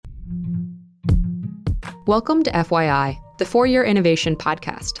Welcome to FYI, the Four-Year Innovation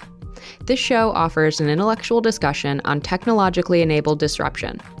Podcast. This show offers an intellectual discussion on technologically enabled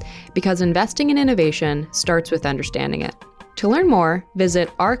disruption, because investing in innovation starts with understanding it. To learn more,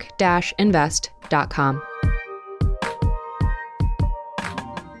 visit arc-invest.com.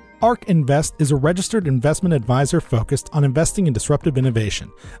 ARC Invest is a registered investment advisor focused on investing in disruptive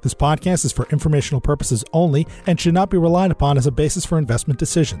innovation. This podcast is for informational purposes only and should not be relied upon as a basis for investment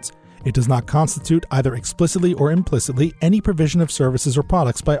decisions. It does not constitute, either explicitly or implicitly, any provision of services or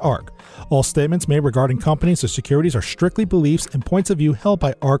products by ARC. All statements made regarding companies or securities are strictly beliefs and points of view held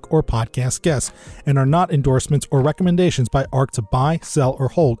by ARC or podcast guests and are not endorsements or recommendations by ARC to buy, sell, or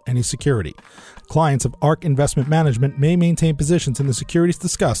hold any security. Clients of ARC Investment Management may maintain positions in the securities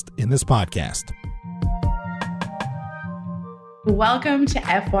discussed in this podcast. Welcome to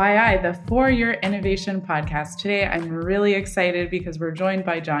FYI, the Four-Year Innovation Podcast. Today, I'm really excited because we're joined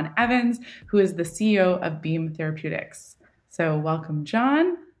by John Evans, who is the CEO of Beam Therapeutics. So welcome,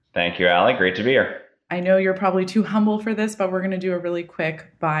 John. Thank you, Ali. Great to be here. I know you're probably too humble for this, but we're going to do a really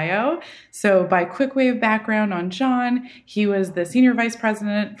quick bio. So by quick way of background on John, he was the Senior Vice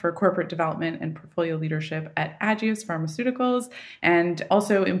President for Corporate Development and Portfolio Leadership at Agios Pharmaceuticals. And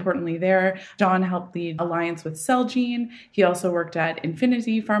also importantly there, John helped lead Alliance with Celgene. He also worked at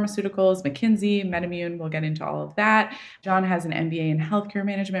Infinity Pharmaceuticals, McKinsey, MedImmune. We'll get into all of that. John has an MBA in Healthcare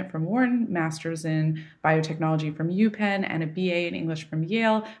Management from Wharton, Master's in Biotechnology from UPenn, and a BA in English from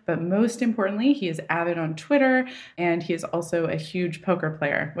Yale. But most importantly, he is avid on Twitter, and he is also a huge poker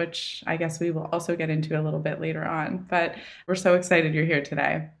player, which I guess we will also get into a little bit later on. But we're so excited you're here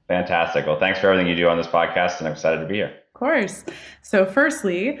today. Fantastic. Well, thanks for everything you do on this podcast, and I'm excited to be here. Of course. So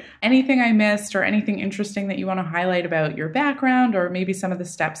firstly, anything I missed or anything interesting that you want to highlight about your background, or maybe some of the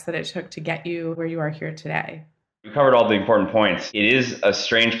steps that it took to get you where you are here today? We covered all the important points. It is a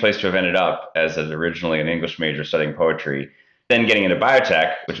strange place to have ended up as originally an English major studying poetry. Then getting into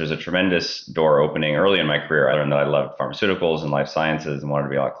biotech, which was a tremendous door opening early in my career. I learned that I loved pharmaceuticals and life sciences and wanted to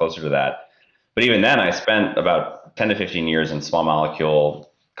be a lot closer to that. But even then, I spent about 10 to 15 years in small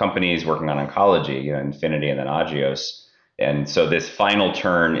molecule companies working on oncology, Infinity and then Agios. And so this final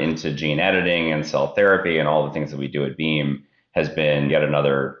turn into gene editing and cell therapy and all the things that we do at Beam has been yet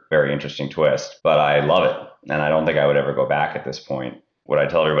another very interesting twist. But I love it. And I don't think I would ever go back at this point. What I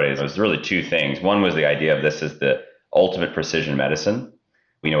tell everybody is there's really two things. One was the idea of this as the ultimate precision medicine.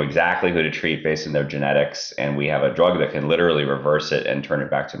 We know exactly who to treat based on their genetics, and we have a drug that can literally reverse it and turn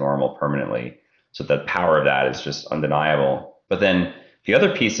it back to normal permanently. So the power of that is just undeniable. But then the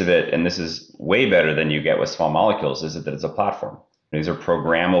other piece of it, and this is way better than you get with small molecules, is that it's a platform. These are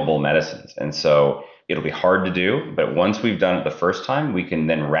programmable medicines. And so it'll be hard to do, but once we've done it the first time, we can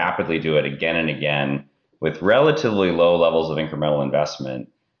then rapidly do it again and again with relatively low levels of incremental investment.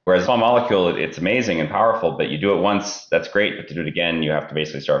 Whereas small molecule, it's amazing and powerful, but you do it once, that's great, but to do it again, you have to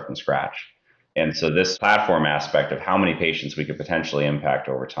basically start from scratch. And so this platform aspect of how many patients we could potentially impact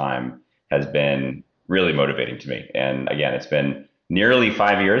over time has been really motivating to me. And again, it's been nearly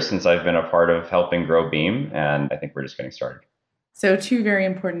 5 years since I've been a part of helping grow Beam, and I think we're just getting started. So two very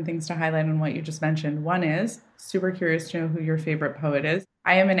important things to highlight on what you just mentioned. One is, super curious to know who your favorite poet is.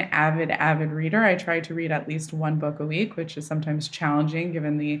 I am an avid reader. I try to read at least one book a week, which is sometimes challenging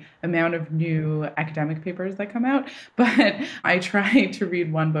given the amount of new academic papers that come out. But I try to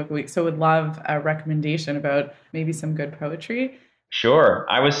read one book a week. So would love a recommendation about maybe some good poetry. Sure.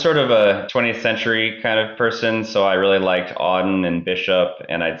 I was sort of a 20th century kind of person, so I really liked Auden and Bishop,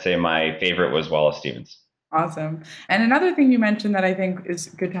 and I'd say my favorite was Wallace Stevens. Awesome. And another thing you mentioned that I think is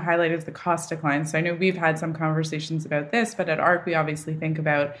good to highlight is the cost decline. So I know we've had some conversations about this, but at ARC, we obviously think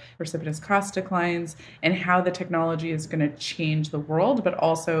about precipitous cost declines and how the technology is going to change the world, but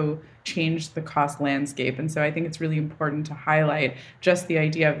also change the cost landscape. And so I think it's really important to highlight just the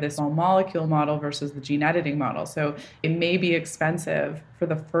idea of this small molecule model versus the gene editing model. So it may be expensive for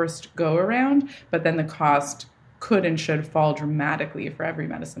the first go around, but then the cost could and should fall dramatically for every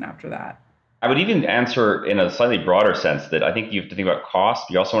medicine after that. I would even answer in a slightly broader sense that I think you have to think about cost.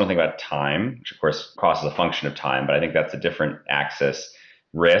 You also want to think about time, which of course cost is a function of time, but I think that's a different axis.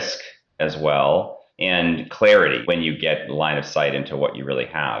 Risk as well, and clarity when you get line of sight into what you really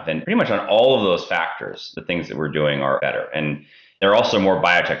have. And pretty much on all of those factors, the things that we're doing are better. And they're also more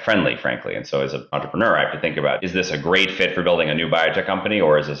biotech friendly, frankly. And so as an entrepreneur, I have to think about, is this a great fit for building a new biotech company,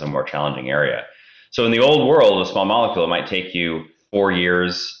 or is this a more challenging area? So in the old world of small molecule, it might take you 4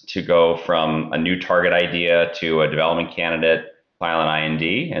 years to go from a new target idea to a development candidate, file an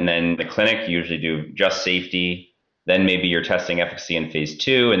IND, and then the clinic usually do just safety, Then maybe you're testing efficacy in phase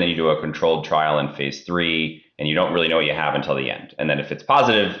 2, and then you do a controlled trial in phase 3, and you don't really know what you have until the end. And then if it's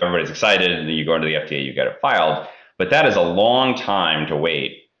positive, everybody's excited, and then you go into the FDA, you get it filed. But that is a long time to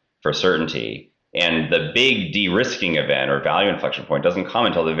wait for certainty. And the big de-risking event or value inflection point doesn't come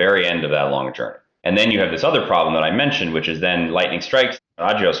until the very end of that long journey. And then you have this other problem that I mentioned, which is then lightning strikes.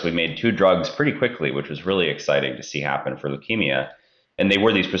 At Agios, we made 2 drugs pretty quickly, which was really exciting to see happen for leukemia. And they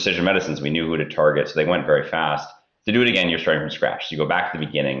were these precision medicines. We knew who to target, so they went very fast. To do it again, you're starting from scratch. So you go back to the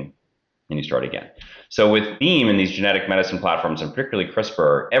beginning and you start again. So with Beam and these genetic medicine platforms, and particularly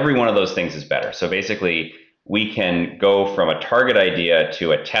CRISPR, every one of those things is better. So basically, we can go from a target idea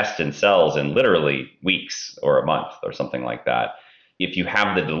to a test in cells in literally weeks or a month or something like that. If you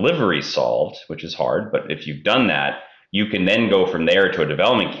have the delivery solved, which is hard, but if you've done that, you can then go from there to a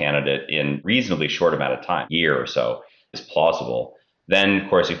development candidate in reasonably short amount of time, year or so is plausible. Then, of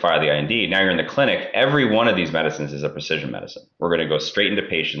course, you file the IND. Now you're in the clinic. Every one of these medicines is a precision medicine. We're going to go straight into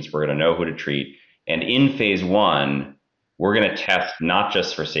patients. We're going to know who to treat. And in phase 1, we're going to test not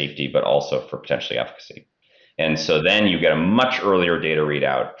just for safety, but also for potentially efficacy. And so then you get a much earlier data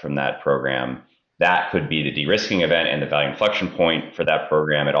readout from that program. That could be the de-risking event and the value inflection point for that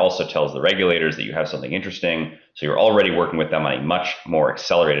program. It also tells the regulators that you have something interesting. So you're already working with them on a much more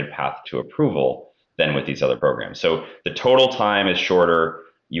accelerated path to approval than with these other programs. So the total time is shorter.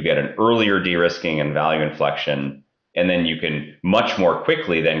 You get an earlier de-risking and value inflection, and then you can much more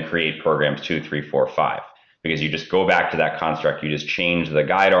quickly then create programs 2, 3, 4, 5, because you just go back to that construct. You just change the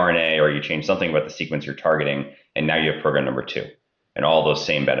guide RNA or you change something about the sequence you're targeting, and now you have program number 2, and all those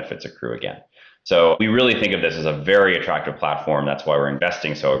same benefits accrue again. So we really think of this as a very attractive platform. That's why we're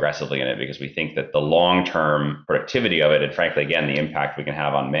investing so aggressively in it, because we think that the long-term productivity of it, and frankly, again, the impact we can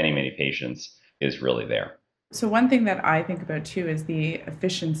have on many, many patients is really there. So one thing that I think about too is the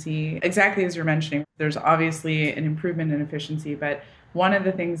efficiency. Exactly as you're mentioning, there's obviously an improvement in efficiency, but one of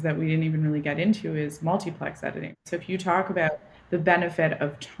the things that we didn't even really get into is multiplex editing. So if you talk about the benefit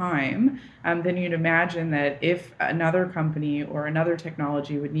of time, then you'd imagine that if another company or another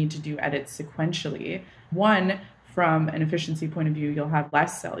technology would need to do edits sequentially, one, from an efficiency point of view, you'll have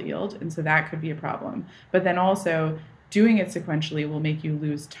less cell yield, and so that could be a problem. But then also, doing it sequentially will make you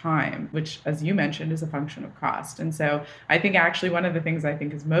lose time, which, as you mentioned, is a function of cost. And so I think actually one of the things I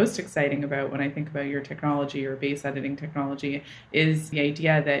think is most exciting about when I think about your technology or base editing technology is the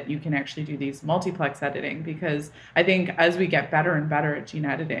idea that you can actually do these multiplex editing, because I think as we get better and better at gene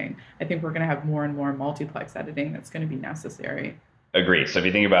editing, I think we're going to have more and more multiplex editing that's going to be necessary. Agree. So if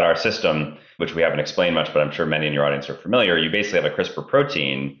you think about our system, which we haven't explained much, but I'm sure many in your audience are familiar, you basically have a CRISPR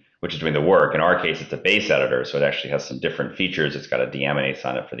protein which is doing the work. In our case, it's a base editor, so it actually has some different features. It's got a deaminase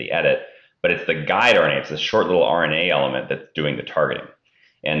on it for the edit, but it's the guide RNA. It's this short little RNA element that's doing the targeting.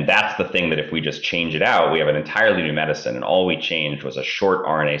 And that's the thing that if we just change it out, we have an entirely new medicine. And all we changed was a short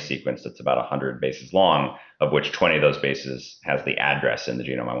RNA sequence that's about 100 bases long, of which 20 of those bases has the address in the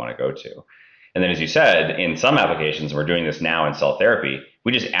genome I want to go to. And then, as you said, in some applications, we're doing this now in cell therapy,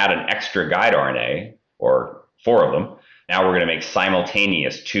 we just add an extra guide RNA, or 4 of them. Now we're going to make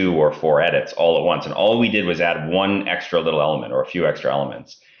simultaneous 2 or 4 edits all at once. And all we did was add one extra little element or a few extra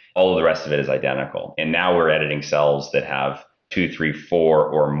elements. All of the rest of it is identical. And now we're editing cells that have 2, 3, 4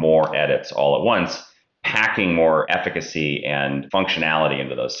 or more edits all at once, packing more efficacy and functionality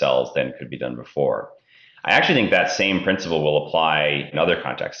into those cells than could be done before. I actually think that same principle will apply in other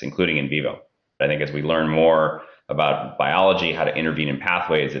contexts, including in vivo. I think as we learn more about biology, how to intervene in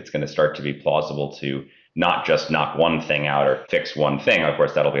pathways, it's going to start to be plausible to not just knock one thing out or fix one thing. Of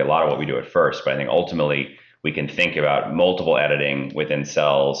course, that'll be a lot of what we do at first, but I think ultimately we can think about multiple editing within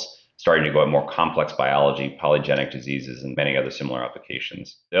cells, starting to go at more complex biology, polygenic diseases, and many other similar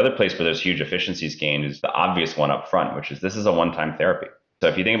applications. The other place where there's huge efficiencies gained is the obvious one up front, which is this is a one-time therapy. So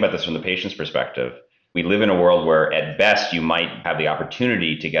if you think about this from the patient's perspective, we live in a world where at best you might have the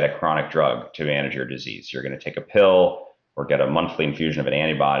opportunity to get a chronic drug to manage your disease. You're going to take a pill or get a monthly infusion of an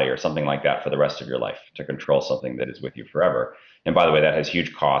antibody or something like that for the rest of your life to control something that is with you forever. And by the way, that has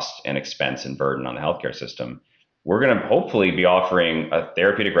huge cost and expense and burden on the healthcare system. We're going to hopefully be offering a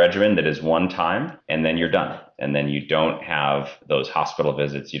therapeutic regimen that is one time and then you're done. And then you don't have those hospital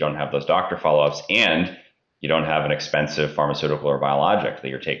visits, you don't have those doctor follow-ups, and you don't have an expensive pharmaceutical or biologic that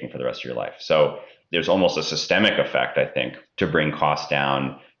you're taking for the rest of your life. So there's almost a systemic effect, I think, to bring costs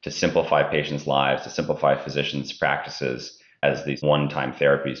down, to simplify patients' lives, to simplify physicians' practices as these one-time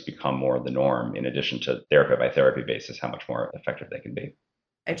therapies become more the norm, in addition to therapy by therapy basis, how much more effective they can be.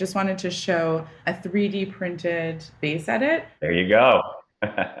 I just wanted to show a 3D printed base edit. There you go.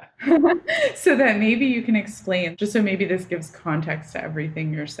 So that maybe you can explain, just so maybe this gives context to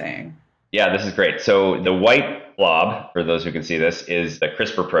everything you're saying. Yeah, this is great. So the white blob, for those who can see this, is the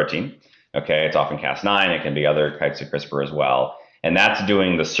CRISPR protein. Okay, it's often Cas9. It can be other types of CRISPR as well. And that's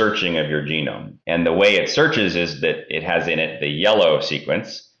doing the searching of your genome. And the way it searches is that it has in it the yellow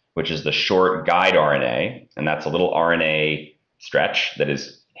sequence, which is the short guide RNA. And that's a little RNA stretch that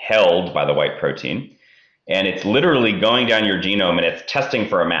is held by the white protein. And it's literally going down your genome and it's testing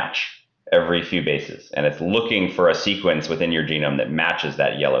for a match every few bases. And it's looking for a sequence within your genome that matches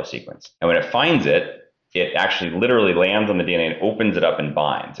that yellow sequence. And when it finds it, it actually literally lands on the DNA and opens it up and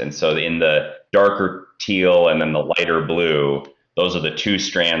binds. And so in the darker teal and then the lighter blue, those are the two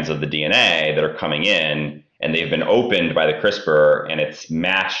strands of the DNA that are coming in, and they've been opened by the CRISPR, and it's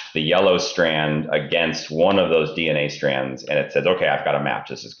matched the yellow strand against one of those DNA strands. And it says, okay, I've got a match.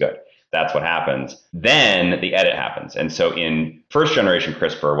 This is good. That's what happens. Then the edit happens. And so in first generation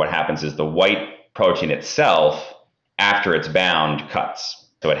CRISPR, what happens is the white protein itself, after it's bound, cuts.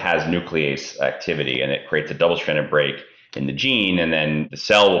 So it has nuclease activity and it creates a double-stranded break in the gene. And then the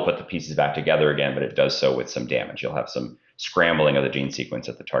cell will put the pieces back together again, but it does so with some damage. You'll have some scrambling of the gene sequence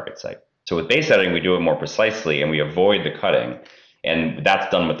at the target site. So with base editing, we do it more precisely and we avoid the cutting. And that's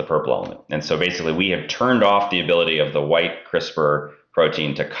done with the purple element. And so basically we have turned off the ability of the white CRISPR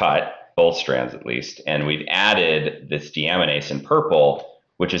protein to cut, both strands at least, and we've added this deaminase in purple,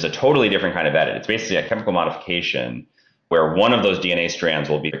 which is a totally different kind of edit. It's basically a chemical modification where one of those DNA strands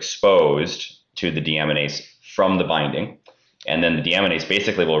will be exposed to the deaminase from the binding, and then the deaminase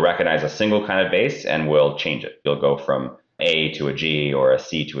basically will recognize a single kind of base and will change it. You'll go from A to a G or a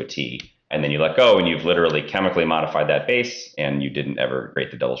C to a T, and then you let go and you've literally chemically modified that base and you didn't ever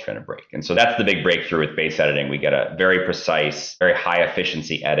create the double-stranded break. And so that's the big breakthrough with base editing. We get a very precise, very high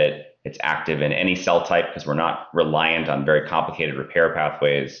efficiency edit. It's active in any cell type because we're not reliant on very complicated repair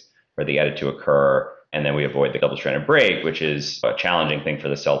pathways for the edit to occur. And then we avoid the double-stranded break, which is a challenging thing for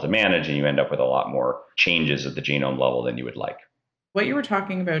the cell to manage, and you end up with a lot more changes at the genome level than you would like. What you were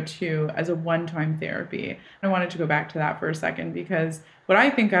talking about too as a one-time therapy, I wanted to go back to that for a second, because what I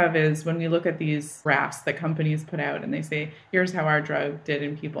think of is when we look at these graphs that companies put out and they say, here's how our drug did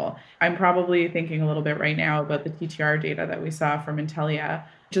in people. I'm probably thinking a little bit right now about the TTR data that we saw from Intellia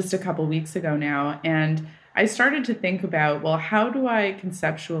just a couple weeks ago now. And I started to think about, well, how do I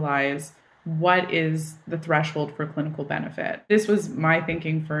conceptualize what is the threshold for clinical benefit? This was my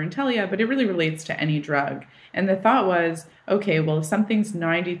thinking for Intellia, but it really relates to any drug. And the thought was, okay, well, if something's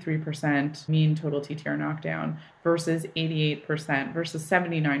 93% mean total TTR knockdown versus 88% versus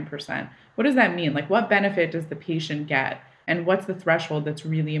 79%, what does that mean? Like, what benefit does the patient get? And what's the threshold that's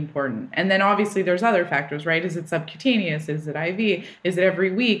really important? And then obviously there's other factors, right? Is it subcutaneous? Is it IV? Is it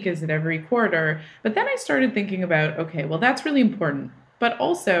every week? Is it every quarter? But then I started thinking about, okay, well, that's really important. But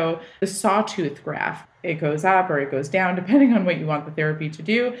also the sawtooth graph, it goes up or it goes down depending on what you want the therapy to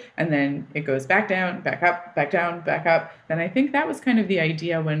do. And then it goes back down, back up, back down, back up. And I think that was kind of the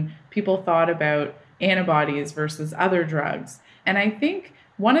idea when people thought about antibodies versus other drugs. And I think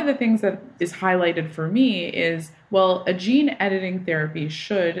one of the things that is highlighted for me is, well, a gene editing therapy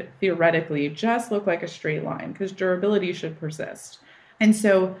should theoretically just look like a straight line because durability should persist. And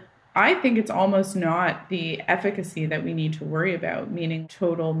so I think it's almost not the efficacy that we need to worry about, meaning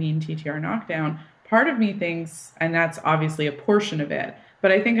total mean TTR knockdown. Part of me thinks, and that's obviously a portion of it,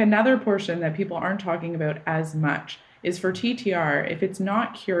 but I think another portion that people aren't talking about as much is for TTR, if it's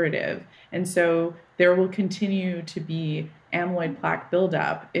not curative, and so there will continue to be amyloid plaque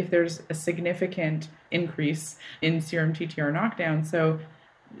buildup if there's a significant increase in serum TTR knockdown. So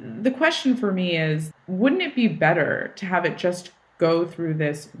the question for me is, wouldn't it be better to have it just go through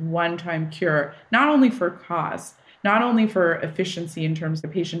this one-time cure, not only for cost, not only for efficiency in terms of the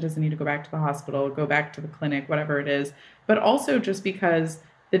patient doesn't need to go back to the hospital, go back to the clinic, whatever it is, but also just because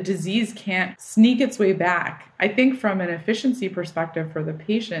the disease can't sneak its way back. I think from an efficiency perspective for the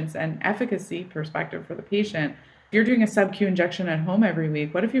patients and efficacy perspective for the patient, if you're doing a sub-Q injection at home every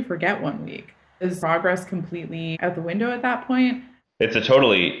week, what if you forget 1 week? Is progress completely out the window at that point? It's a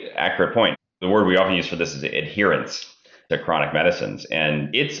totally accurate point. The word we often use for this is adherence to chronic medicines.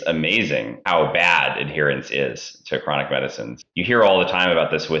 And it's amazing how bad adherence is to chronic medicines. You hear all the time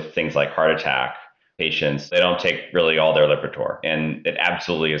about this with things like heart attack patients. They don't take really all their Lipitor, and it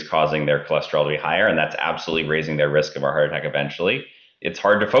absolutely is causing their cholesterol to be higher. And that's absolutely raising their risk of a heart attack eventually. It's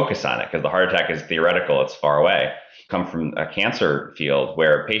hard to focus on it because the heart attack is theoretical. It's far away. Come from a cancer field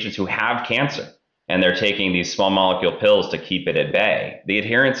where patients who have cancer and they're taking these small molecule pills to keep it at bay, the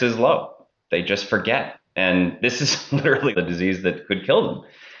adherence is low. They just forget. And this is literally the disease that could kill them.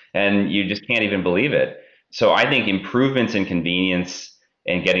 And you just can't even believe it. So I think improvements in convenience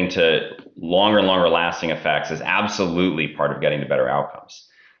and getting to longer and longer lasting effects is absolutely part of getting to better outcomes.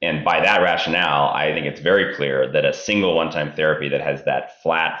 And by that rationale, I think it's very clear that a single one-time therapy that has that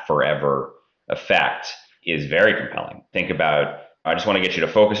flat forever effect is very compelling. Think about, I just want to get you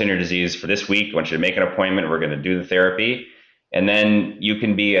to focus on your disease for this week. I want you to make an appointment. We're going to do the therapy. And then you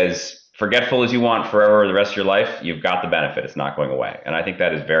can be as forgetful as you want forever the rest of your life. You've got the benefit. It's not going away. And I think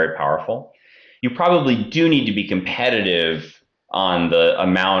that is very powerful. You probably do need to be competitive on the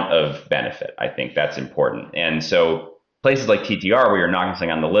amount of benefit. I think that's important. And so places like TTR, where you're knocking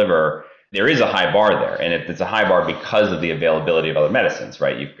something on the liver, there is a high bar there. And it's a high bar because of the availability of other medicines,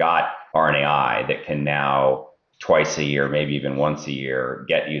 right? You've got RNAi that can now twice a year, maybe even once a year,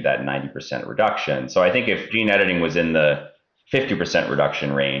 get you that 90% reduction. So I think if gene editing was in the 50%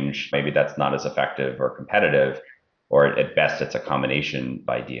 reduction range, maybe that's not as effective or competitive, or at best it's a combination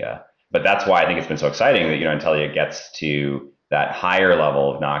idea. But that's why I think it's been so exciting that, Intellia gets to that higher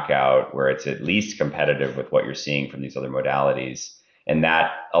level of knockout where it's at least competitive with what you're seeing from these other modalities. And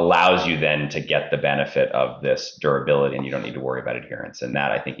that allows you then to get the benefit of this durability, and you don't need to worry about adherence. And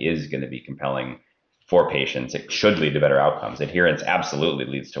that, I think, is going to be compelling for patients. It should lead to better outcomes. Adherence absolutely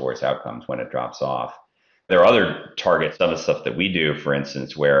leads to worse outcomes when it drops off. There are other targets, some of the stuff that we do, for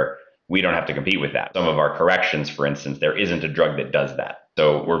instance, where we don't have to compete with that. Some of our corrections, for instance, there isn't a drug that does that.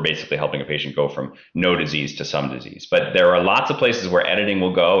 So we're basically helping a patient go from no disease to some disease. But there are lots of places where editing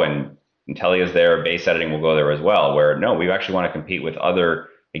will go, and Intellia is there, base editing will go there as well, where no, we actually want to compete with other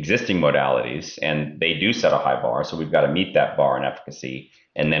existing modalities, and they do set a high bar. So we've got to meet that bar in efficacy,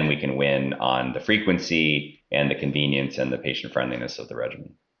 and then we can win on the frequency and the convenience and the patient friendliness of the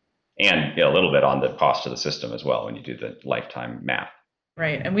regimen. And a little bit on the cost of the system as well when you do the lifetime math.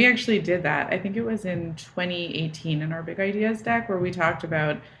 Right. And we actually did that. I think it was in 2018 in our Big Ideas deck where we talked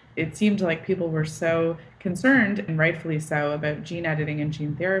about, it seemed like people were so concerned, and rightfully so, about gene editing and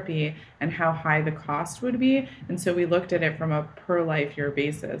gene therapy and how high the cost would be. And so we looked at it from a per life year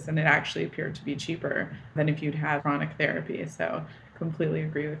basis, and it actually appeared to be cheaper than if you'd had chronic therapy. So completely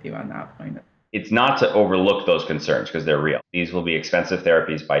agree with you on that point. It's not to overlook those concerns because they're real. These will be expensive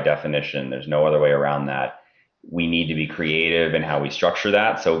therapies by definition. There's no other way around that. We need to be creative in how we structure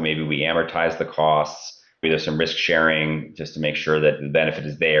that. So maybe we amortize the costs. Maybe there's some risk sharing just to make sure that the benefit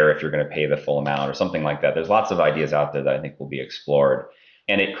is there if you're going to pay the full amount or something like that. There's lots of ideas out there that I think will be explored.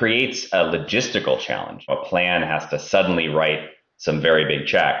 And it creates a logistical challenge. A plan has to suddenly write some very big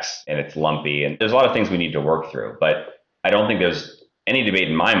checks, and it's lumpy. And there's a lot of things we need to work through. But I don't think there's any debate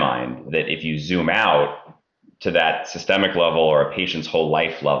in my mind that if you zoom out to that systemic level or a patient's whole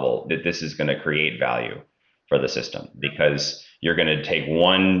life level, that this is going to create value for the system, because you're going to take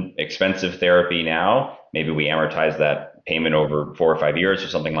one expensive therapy now, maybe we amortize that payment over 4 or 5 years or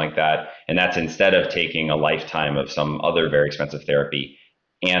something like that. And that's instead of taking a lifetime of some other very expensive therapy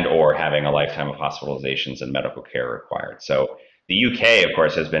and or having a lifetime of hospitalizations and medical care required. So the UK, of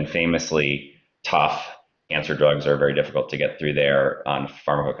course, has been famously tough. Cancer drugs are very difficult to get through there on a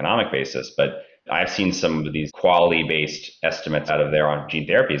pharmacoeconomic basis, but I've seen some of these quality-based estimates out of there on gene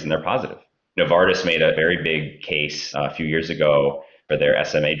therapies, and they're positive. Novartis made a very big case a few years ago for their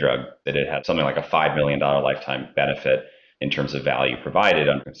SMA drug that it had something like a $5 million lifetime benefit in terms of value provided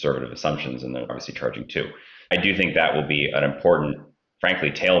on conservative assumptions, and they're obviously charging too. I do think that will be an important, frankly,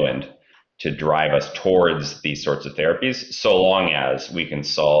 tailwind to drive us towards these sorts of therapies, so long as we can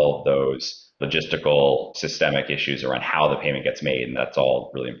solve those logistical systemic issues around how the payment gets made, and that's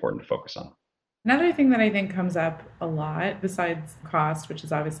all really important to focus on. Another thing that I think comes up a lot, besides cost, which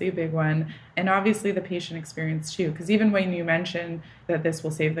is obviously a big one, and obviously the patient experience too, because even when you mention that this will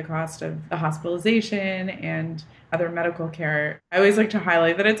save the cost of the hospitalization and other medical care, I always like to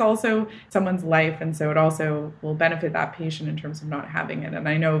highlight that it's also someone's life, and so it also will benefit that patient in terms of not having it. And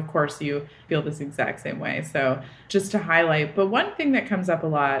I know, of course, you feel this exact same way. So just to highlight, but one thing that comes up a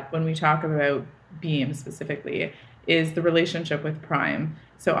lot when we talk about Beam specifically is the relationship with Prime.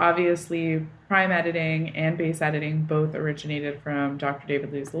 So obviously, Prime editing and base editing both originated from Dr.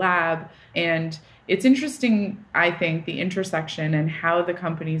 David Liu's lab. And it's interesting, I think, the intersection and how the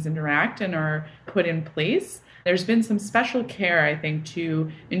companies interact and are put in place. There's been some special care, I think,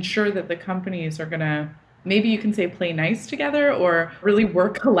 to ensure that the companies are going to, maybe you can say, play nice together or really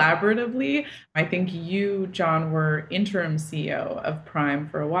work collaboratively. I think you, John, were interim CEO of Prime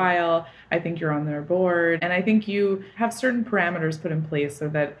for a while. I think you're on their board. And I think you have certain parameters put in place so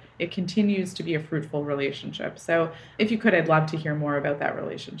that it continues to be a fruitful relationship. So if you could, I'd love to hear more about that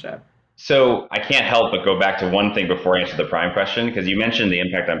relationship. So I can't help but go back to one thing before I answer the Prime question, because you mentioned the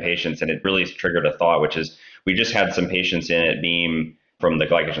impact on patients, and it really triggered a thought, which is we just had some patients in at Beam from the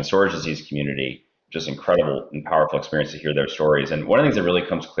glycogen storage disease community. Just incredible and powerful experience to hear their stories. And one of the things that really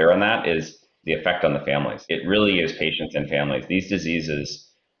comes clear on that is the effect on the families. It really is patients and families. These diseases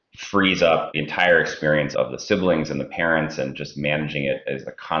frees up the entire experience of the siblings and the parents, and just managing it is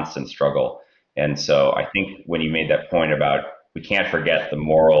a constant struggle. And so I think when you made that point about we can't forget the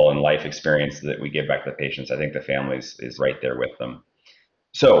moral and life experience that we give back to the patients, I think the families is right there with them.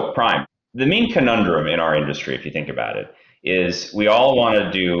 So Prime, the main conundrum in our industry, if you think about it, is we all want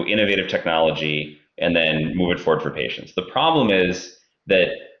to do innovative technology and then move it forward for patients. The problem is that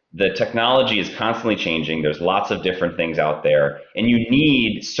the technology is constantly changing. There's lots of different things out there, and you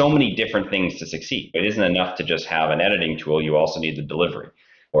need so many different things to succeed. It isn't enough to just have an editing tool. You also need the delivery,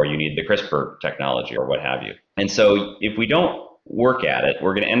 or you need the CRISPR technology, or what have you. And so if we don't work at it,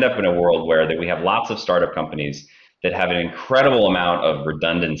 we're going to end up in a world where that we have lots of startup companies that have an incredible amount of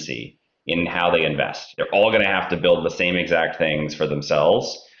redundancy in how they invest. They're all going to have to build the same exact things for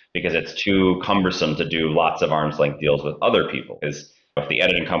themselves because it's too cumbersome to do lots of arm's length deals with other people. Because if the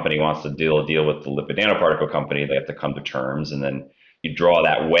editing company wants to deal with the lipid nanoparticle company, they have to come to terms, and then you draw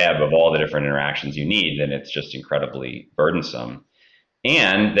that web of all the different interactions you need, and it's just incredibly burdensome.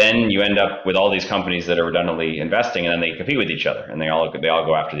 And then you end up with all these companies that are redundantly investing, and then they compete with each other, and they all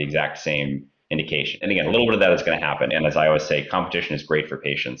go after the exact same indication. And again, a little bit of that is going to happen. And as I always say, competition is great for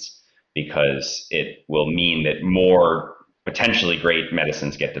patients because it will mean that more potentially great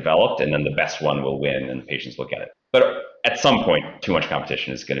medicines get developed, and then the best one will win, and the patients look at it. But at some point, too much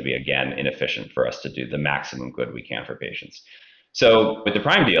competition is going to be, again, inefficient for us to do the maximum good we can for patients. So with the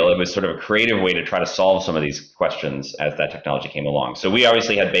Prime deal, it was sort of a creative way to try to solve some of these questions as that technology came along. So we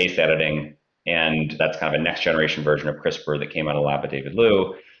obviously had base editing, and that's kind of a next generation version of CRISPR that came out of the lab at David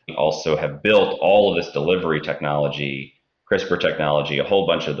Liu. We also have built all of this delivery technology, CRISPR technology, a whole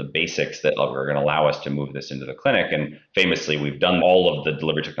bunch of the basics that are going to allow us to move this into the clinic. And famously, we've done all of the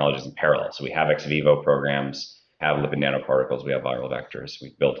delivery technologies in parallel. So we have ex vivo programs, have lipid nanoparticles, we have viral vectors.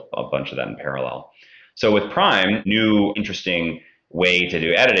 We've built a bunch of that in parallel. So with Prime, new interesting way to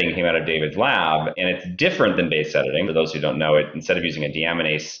do editing came out of David's lab, and it's different than base editing. For those who don't know it, instead of using a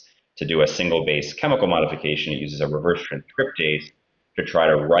deaminase to do a single base chemical modification, it uses a reverse transcriptase to try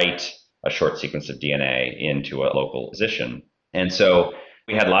to write a short sequence of DNA into a local position. And so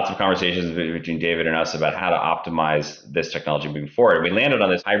we had lots of conversations between David and us about how to optimize this technology moving forward. We landed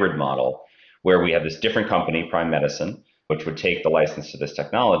on this hybrid model where we have this different company, Prime Medicine, which would take the license to this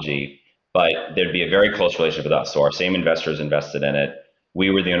technology, but there'd be a very close relationship with us. So our same investors invested in it.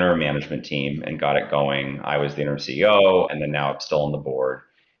 We were the interim management team and got it going. I was the interim CEO, and then now I'm still on the board.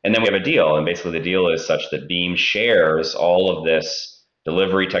 And then we have a deal, and basically the deal is such that Beam shares all of this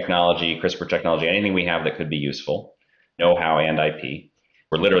delivery technology, CRISPR technology, anything we have that could be useful, know-how and IP.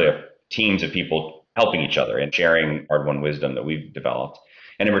 We're literally teams of people helping each other and sharing hard-won wisdom that we've developed.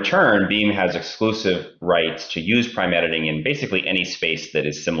 And in return, Beam has exclusive rights to use Prime editing in basically any space that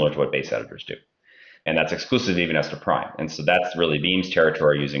is similar to what base editors do. And that's exclusive even as to Prime. And so that's really Beam's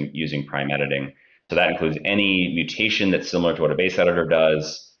territory using Prime editing. So that includes any mutation that's similar to what a base editor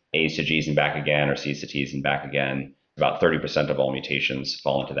does, A's to G's and back again, or C's to T's and back again. About 30% of all mutations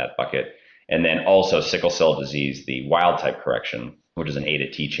fall into that bucket. And then also sickle cell disease, the wild type correction, which is an A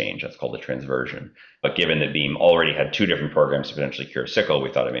to T change. That's called the transversion. But given that Beam already had two different programs to potentially cure sickle,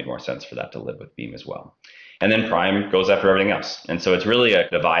 we thought it made more sense for that to live with Beam as well. And then Prime goes after everything else. And so it's really a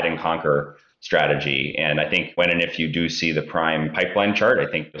divide and conquer strategy. And I think when and if you do see the Prime pipeline chart, I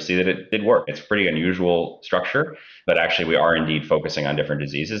think you'll see that it did work. It's a pretty unusual structure, but actually we are indeed focusing on different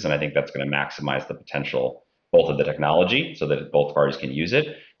diseases. And I think that's going to maximize the potential both of the technology so that both parties can use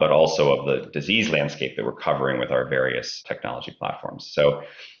it, but also of the disease landscape that we're covering with our various technology platforms. So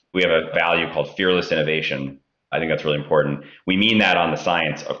we have a value called fearless innovation. I think that's really important. We mean that on the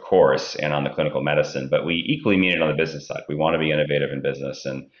science, of course, and on the clinical medicine, but we equally mean it on the business side. We want to be innovative in business.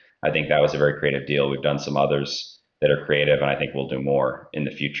 And I think that was a very creative deal. We've done some others that are creative, and I think we'll do more in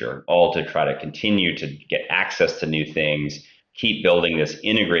the future, all to try to continue to get access to new things, keep building this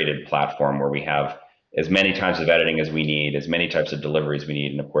integrated platform where we have as many types of editing as we need, as many types of deliveries we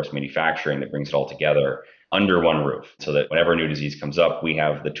need, and of course, manufacturing that brings it all together under one roof so that whenever a new disease comes up, we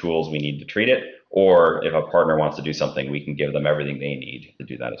have the tools we need to treat it. Or if a partner wants to do something, we can give them everything they need to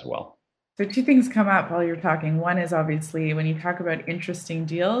do that as well. So two things come up while you're talking. One is obviously when you talk about interesting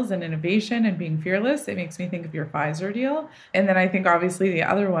deals and innovation and being fearless, it makes me think of your Pfizer deal. And then I think obviously the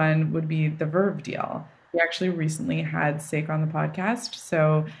other one would be the Verve deal. We actually recently had Sek on the podcast,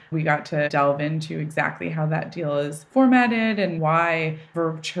 so we got to delve into exactly how that deal is formatted and why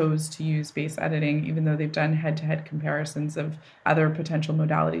Verve chose to use base editing, even though they've done head-to-head comparisons of other potential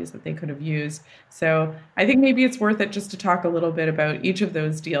modalities that they could have used. So I think maybe it's worth it just to talk a little bit about each of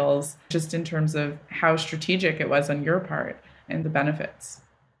those deals, just in terms of how strategic it was on your part and the benefits.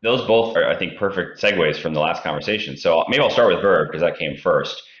 Those both are, I think, perfect segues from the last conversation. So maybe I'll start with Verve because that came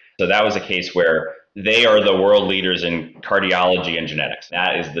first. So that was a case where they are the world leaders in cardiology and genetics.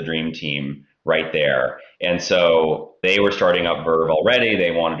 That is the dream team right there. And so they were starting up Verve already.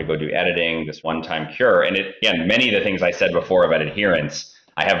 They wanted to go do editing, this one-time cure. And again, many of the things I said before about adherence,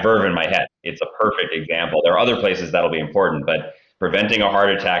 I have Verve in my head. It's a perfect example. There are other places that'll be important, but preventing a heart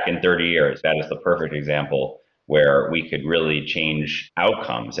attack in 30 years, that is the perfect example where we could really change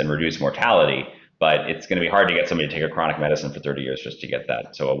outcomes and reduce mortality. But it's going to be hard to get somebody to take a chronic medicine for 30 years just to get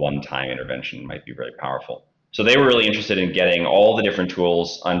that. So a one-time intervention might be very powerful. So they were really interested in getting all the different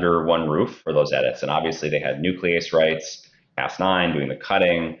tools under one roof for those edits. And obviously they had nuclease rights, Cas9, doing the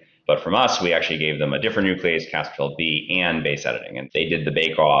cutting. But from us, we actually gave them a different nuclease, Cas12b, and base editing. And they did the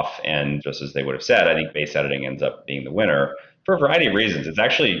bake-off. And just as they would have said, I think base editing ends up being the winner for a variety of reasons. It's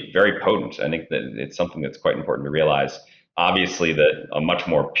actually very potent. I think that it's something that's quite important to realize. Obviously, a much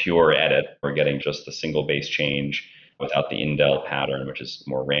more pure edit, we're getting just the single base change without the indel pattern, which is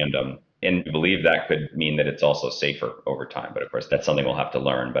more random. And we believe that could mean that it's also safer over time. But of course, that's something we'll have to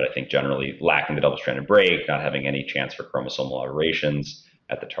learn. But I think generally lacking the double-stranded break, not having any chance for chromosomal alterations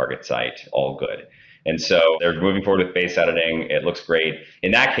at the target site, all good. And so they're moving forward with base editing. It looks great.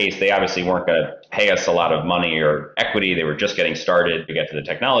 In that case, they obviously weren't going to pay us a lot of money or equity. They were just getting started to get to the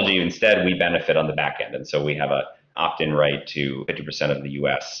technology. Instead, we benefit on the back end. And so we have a opt-in right to 50% of the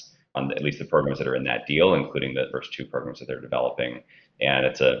US on at least the programs that are in that deal, including the first two programs that they're developing. And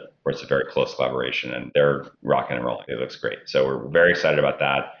of course, a very close collaboration, and they're rocking and rolling. It looks great. So we're very excited about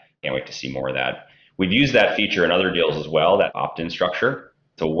that. Can't wait to see more of that. We've used that feature in other deals as well, that opt-in structure.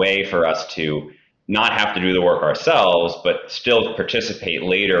 It's a way for us to not have to do the work ourselves, but still participate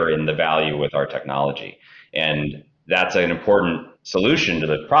later in the value with our technology. And that's an important solution to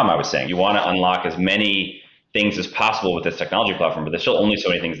the problem I was saying. You want to unlock as many things as possible with this technology platform, but there's still only so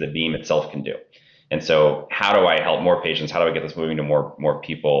many things that Beam itself can do. And so how do I help more patients? How do I get this moving to more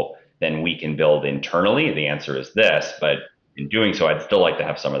people than we can build internally? The answer is this, but in doing so, I'd still like to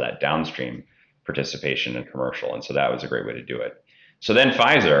have some of that downstream participation and commercial. And so that was a great way to do it. So then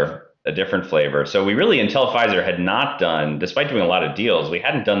Pfizer, a different flavor. So we really, until Pfizer had not done, despite doing a lot of deals, we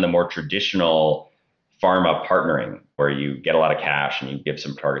hadn't done the more traditional pharma partnering where you get a lot of cash and you give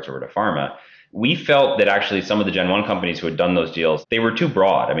some targets over to pharma. We felt that actually some of the Gen 1 companies who had done those deals, they were too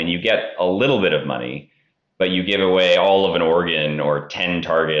broad. I mean, you get a little bit of money, but you give away all of an organ or 10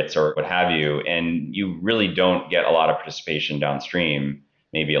 targets or what have you, and you really don't get a lot of participation downstream,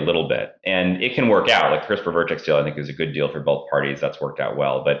 maybe a little bit. And it can work out. Like the CRISPR-Vertex deal, I think is a good deal for both parties. That's worked out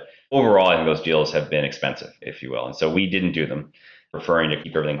well. But overall, I think those deals have been expensive, if you will. And so we didn't do them, preferring to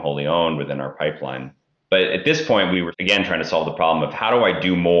keep everything wholly owned within our pipeline. But at this point, we were, again, trying to solve the problem of how do I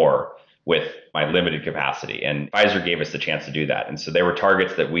do more with my limited capacity? And Pfizer gave us the chance to do that. And so there were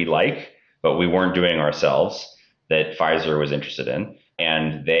targets that we like, but we weren't doing ourselves that Pfizer was interested in.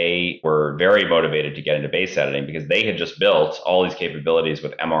 And they were very motivated to get into base editing because they had just built all these capabilities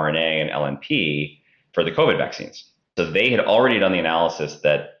with mRNA and LNP for the COVID vaccines. So they had already done the analysis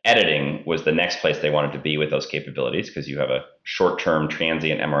that editing was the next place they wanted to be with those capabilities because you have a short-term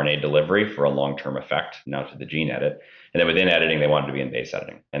transient mRNA delivery for a long-term effect now to the gene edit. And then within editing, they wanted to be in base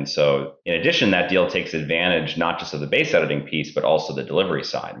editing. And so in addition, that deal takes advantage not just of the base editing piece, but also the delivery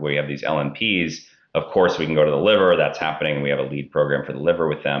side where you have these LNPs. Of course, we can go to the liver. That's happening. We have a lead program for the liver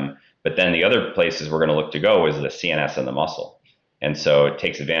with them. But then the other places we're going to look to go is the CNS and the muscle. And so it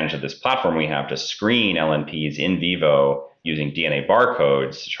takes advantage of this platform we have to screen LNPs in vivo using DNA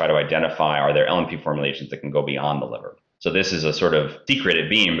barcodes to try to identify are there LNP formulations that can go beyond the liver. So this is a sort of secret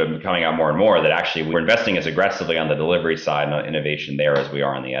at Beam, but coming out more and more that actually we're investing as aggressively on the delivery side and on innovation there as we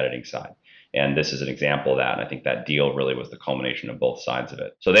are on the editing side. And this is an example of that. And I think that deal really was the culmination of both sides of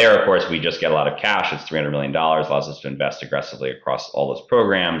it. So there, of course, we just get a lot of cash. It's $300 million, allows us to invest aggressively across all those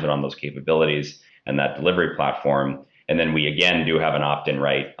programs and on those capabilities and that delivery platform. And then we, again, do have an opt-in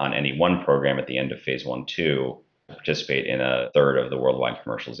right on any one program at the end of phase 1-2 to participate in a third of the worldwide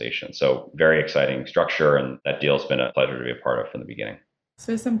commercialization. So very exciting structure. And that deal has been a pleasure to be a part of from the beginning.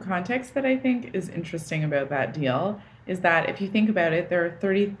 So some context that I think is interesting about that deal is that if you think about it, there are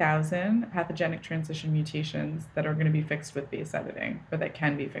 30,000 pathogenic transition mutations that are going to be fixed with base editing, or that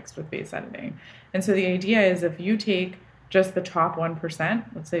can be fixed with base editing. And so the idea is if you take just the top 1%,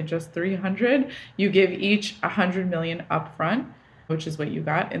 let's say just 300, you give each 100 million upfront, which is what you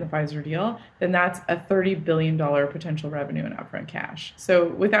got in the Pfizer deal, then that's a $30 billion potential revenue in upfront cash. So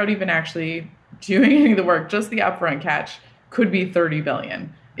without even actually doing any of the work, just the upfront cash could be 30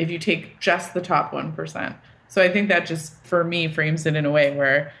 billion if you take just the top 1%. So I think that just, for me, frames it in a way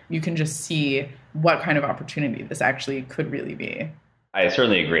where you can just see what kind of opportunity this actually could really be. I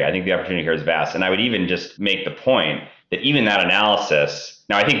certainly agree. I think the opportunity here is vast. And I would even just make the point that even that analysis,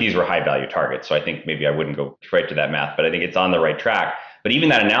 now I think these were high value targets, so I think maybe I wouldn't go right to that math, but I think it's on the right track. But even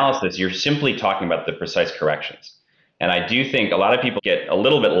that analysis, you're simply talking about the precise corrections. And I do think a lot of people get a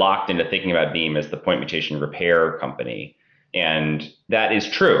little bit locked into thinking about Beam as the point mutation repair company. And that is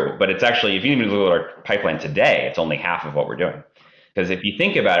true, but it's actually, if you even look at our pipeline today, it's only half of what we're doing. Because if you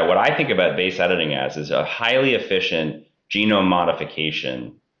think about it, what I think about base editing as is a highly efficient genome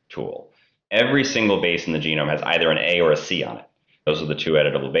modification tool. Every single base in the genome has either an A or a C on it. Those are the two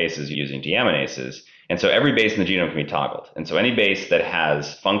editable bases using deaminases. And so every base in the genome can be toggled. And so any base that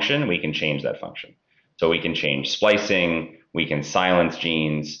has function, we can change that function. So we can change splicing, we can silence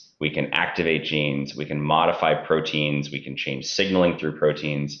genes, we can activate genes, we can modify proteins, we can change signaling through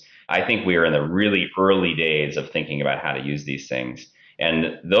proteins. I think we are in the really early days of thinking about how to use these things.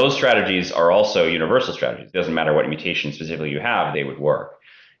 And those strategies are also universal strategies. It doesn't matter what mutation specifically you have, they would work.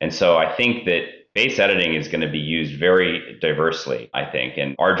 And so I think that base editing is going to be used very diversely, I think.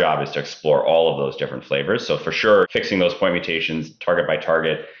 And our job is to explore all of those different flavors. So for sure, fixing those point mutations target by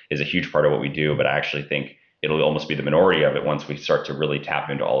target is a huge part of what we do. But I actually think it'll almost be the minority of it once we start to really tap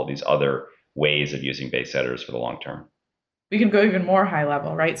into all of these other ways of using base editors for the long term. We can go even more high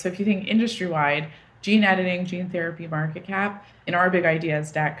level, right? So if you think industry-wide, gene editing, gene therapy market cap, in our big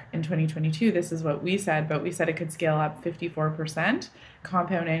ideas deck in 2022, this is what we said, but we said it could scale up 54%,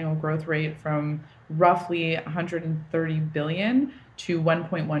 compound annual growth rate from roughly 130 billion to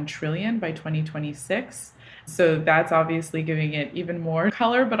 1.1 trillion by 2026. So that's obviously giving it even more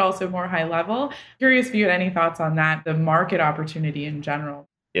color, but also more high level. Curious if you had any thoughts on that, the market opportunity in general.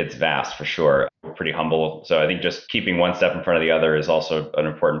 It's vast for sure. We're pretty humble. So I think just keeping one step in front of the other is also an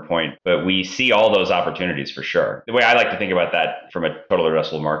important point. But we see all those opportunities for sure. The way I like to think about that from a total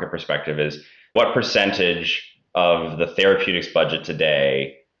addressable market perspective is what percentage of the therapeutics budget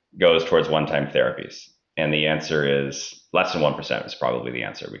today goes towards one-time therapies? And the answer is less than 1% is probably the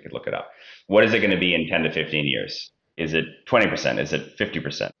answer. We could look it up. What is it going to be in 10 to 15 years? Is it 20%? Is it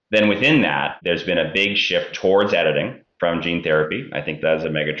 50%? Then within that, there's been a big shift towards editing from gene therapy. I think that's a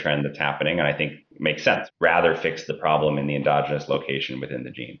mega trend that's happening, and I think it makes sense. Rather fix the problem in the endogenous location within the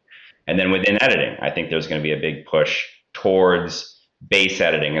gene. And then within editing, I think there's going to be a big push towards base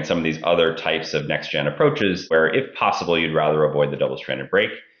editing and some of these other types of next-gen approaches where, if possible, you'd rather avoid the double-stranded break,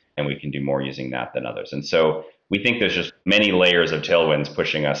 and we can do more using that than others. And so we think there's just many layers of tailwinds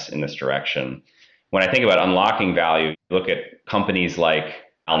pushing us in this direction. When I think about unlocking value, look at companies like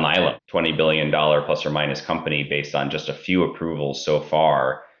Alnylam, $20 billion plus or minus company based on just a few approvals so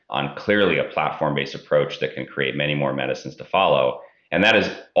far on clearly a platform-based approach that can create many more medicines to follow. And that is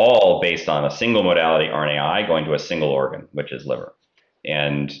all based on a single modality RNAi going to a single organ, which is liver.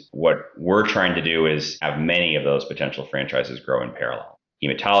 And what we're trying to do is have many of those potential franchises grow in parallel.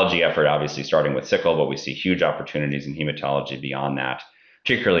 Hematology effort, obviously starting with sickle, but we see huge opportunities in hematology beyond that,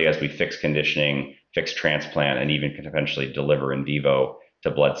 particularly as we fix conditioning, fix transplant, and even can eventually deliver in vivo to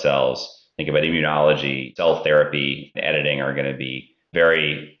blood cells. Think about immunology, cell therapy, editing are going to be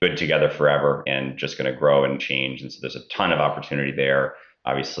very good together forever and just going to grow and change. And so there's a ton of opportunity there.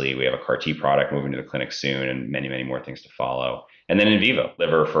 Obviously, we have a CAR T product moving to the clinic soon and many, many more things to follow. And then in vivo,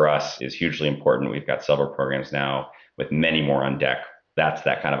 liver for us is hugely important. We've got several programs now with many more on deck. That's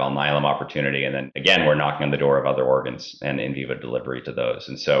that kind of Alnylam opportunity. And then again, we're knocking on the door of other organs and in vivo delivery to those.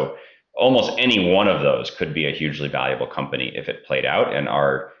 And so almost any one of those could be a hugely valuable company if it played out. And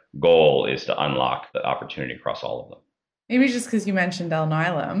our goal is to unlock the opportunity across all of them. Maybe just because you mentioned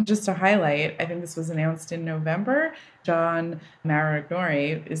Alnylam, just to highlight, I think this was announced in November, John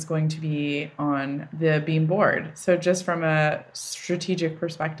Maragnori is going to be on the Beam board. So just from a strategic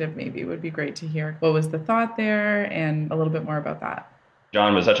perspective, maybe it would be great to hear what was the thought there and a little bit more about that.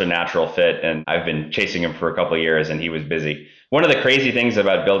 John was such a natural fit, and I've been chasing him for a couple of years, and he was busy. One of the crazy things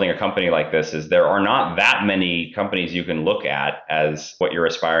about building a company like this is there are not that many companies you can look at as what you're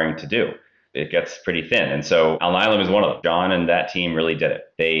aspiring to do. It gets pretty thin. And so Alnylam is one of them. John and that team really did it.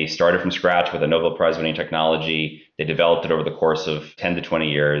 They started from scratch with a Nobel Prize winning technology. They developed it over the course of 10 to 20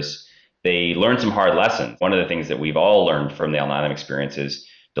 years. They learned some hard lessons. One of the things that we've all learned from the Alnylam experience is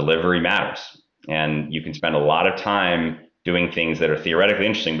delivery matters. And you can spend a lot of time doing things that are theoretically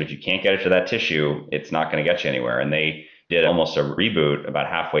interesting, but if you can't get it to that tissue, it's not going to get you anywhere. And they did almost a reboot about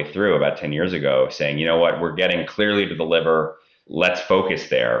halfway through, about 10 years ago, saying, you know what, we're getting clearly to the liver. Let's focus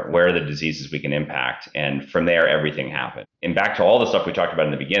there. Where are the diseases we can impact? And from there, everything happened. And back to all the stuff we talked about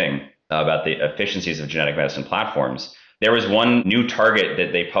in the beginning about the efficiencies of genetic medicine platforms, there was one new target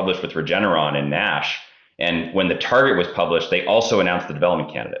that they published with Regeneron in NASH. And when the target was published, they also announced the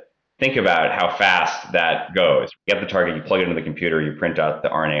development candidate. Think about how fast that goes. You get the target, you plug it into the computer, you print out the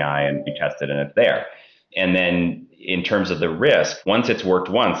RNAi and you test it and it's there. And then in terms of the risk, once it's worked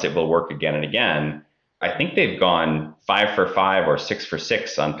once, it will work again and again. I think they've gone 5 for 5 or 6 for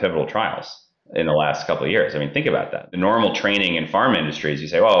 6 on pivotal trials in the last couple of years. I mean, think about that. The normal training in pharma industries, you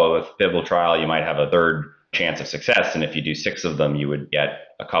say, oh, with pivotal trial, you might have a third chance of success. And if you do 6 of them, you would get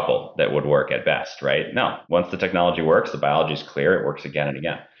a couple that would work at best, right? No, once the technology works, the biology is clear, it works again and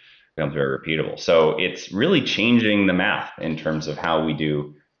again. It becomes very repeatable. So it's really changing the math in terms of how we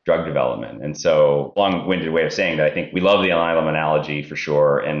do drug development. And so long-winded way of saying that I think we love the Alnylam analogy for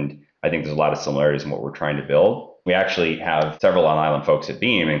sure. And I think there's a lot of similarities in what we're trying to build. We actually have several Alnylam folks at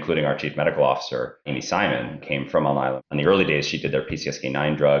Beam, including our chief medical officer, Amy Simon, came from Alnylam. In the early days, she did their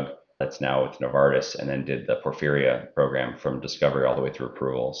PCSK9 drug that's now with Novartis, and then did the porphyria program from discovery all the way through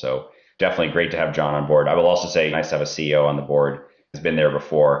approval. So definitely great to have John on board. I will also say nice to have a CEO on the board who's been there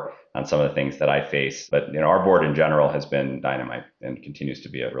before on some of the things that I face. But our board in general has been dynamite and continues to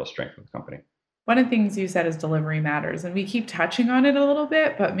be a real strength of the company. One of the things you said is delivery matters, and we keep touching on it a little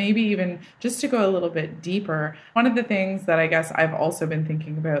bit, but maybe even just to go a little bit deeper. One of the things that I guess I've also been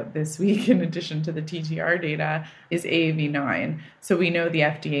thinking about this week, in addition to the TTR data, is AAV9. So we know the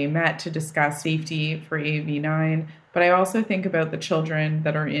FDA met to discuss safety for AAV9, but I also think about the children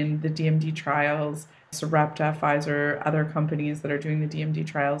that are in the DMD trials, Sarepta, Pfizer, other companies that are doing the DMD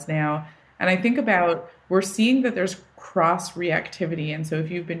trials now. And I think about, we're seeing that there's cross-reactivity. And so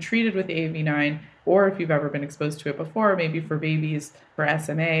if you've been treated with AAV9, or if you've ever been exposed to it before, maybe for babies for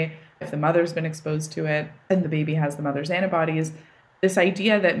SMA, if the mother's been exposed to it and the baby has the mother's antibodies, this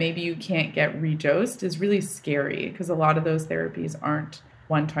idea that maybe you can't get redosed is really scary because a lot of those therapies aren't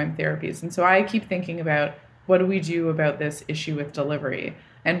one-time therapies. And so I keep thinking about, what do we do about this issue with delivery?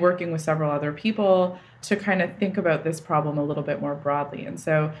 And working with several other people to kind of think about this problem a little bit more broadly. And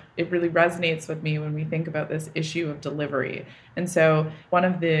so it really resonates with me when we think about this issue of delivery. And so one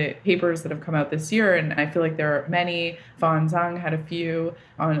of the papers that have come out this year, and I feel like there are many, Fan Zhang had a few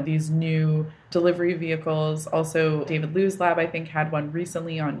on these new delivery vehicles. Also, David Liu's lab, I think, had one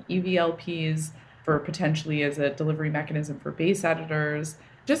recently on EVLPs for potentially as a delivery mechanism for base editors.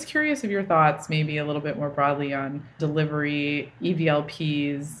 Just curious of your thoughts, maybe a little bit more broadly on delivery,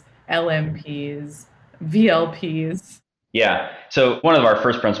 EVLPs, LMPs, VLPs. Yeah. So one of our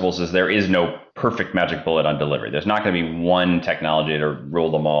first principles is there is no perfect magic bullet on delivery. There's not going to be one technology to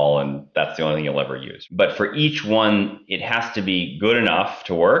rule them all, and that's the only thing you'll ever use. But for each one, it has to be good enough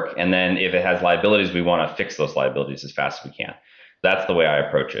to work. And then if it has liabilities, we want to fix those liabilities as fast as we can. That's the way I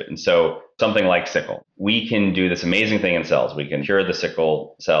approach it. And so something like sickle, we can do this amazing thing in cells. We can cure the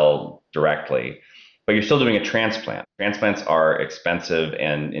sickle cell directly, but you're still doing a transplant. Transplants are expensive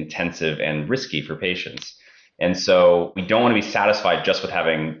and intensive and risky for patients. And so we don't want to be satisfied just with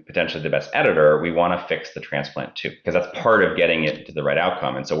having potentially the best editor. We want to fix the transplant too, because that's part of getting it to the right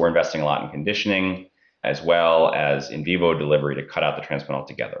outcome. And so we're investing a lot in conditioning as well as in vivo delivery to cut out the transplant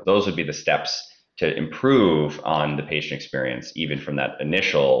altogether. Those would be the steps to improve on the patient experience, even from that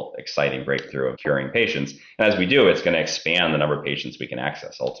initial exciting breakthrough of curing patients. And as we do, it's going to expand the number of patients we can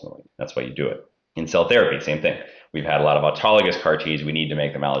access ultimately. That's why you do it. In cell therapy, same thing. We've had a lot of autologous CAR Ts. We need to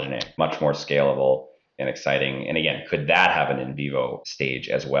make them allogeneic, much more scalable and exciting. And again, could that have an in vivo stage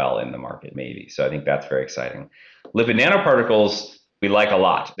as well in the market? Maybe. So I think that's very exciting. Lipid nanoparticles, we like a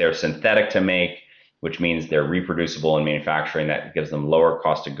lot. They're synthetic to make, which means they're reproducible in manufacturing. That gives them lower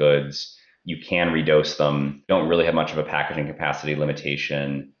cost of goods. You can redose them. Don't really have much of a packaging capacity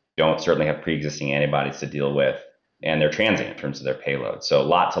limitation. Don't certainly have pre-existing antibodies to deal with. And they're transient in terms of their payload. So a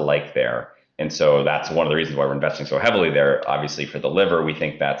lot to like there. And so that's one of the reasons why we're investing so heavily there. Obviously for the liver, we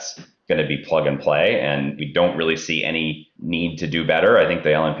think that's going to be plug and play, and we don't really see any need to do better. I think the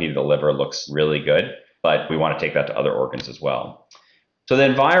LNP to the liver looks really good, but we want to take that to other organs as well. So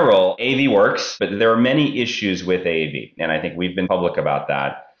then viral, AAV works, but there are many issues with AAV. And I think we've been public about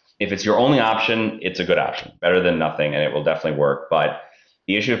that. If it's your only option, it's a good option, better than nothing, and it will definitely work. But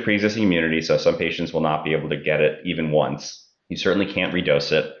the issue of pre-existing immunity, so some patients will not be able to get it even once. You certainly can't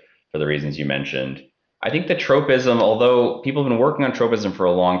redose it for the reasons you mentioned. I think the tropism, although people have been working on tropism for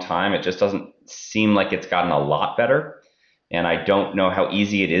a long time, it just doesn't seem like it's gotten a lot better. And I don't know how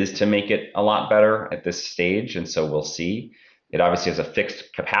easy it is to make it a lot better at this stage. And so we'll see. It obviously has a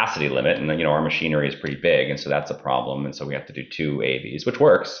fixed capacity limit, and our machinery is pretty big, and so that's a problem. And so we have to do 2 AAVs, which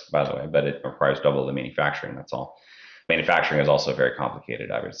works, by the way, but it requires double the manufacturing. That's all. Manufacturing is also very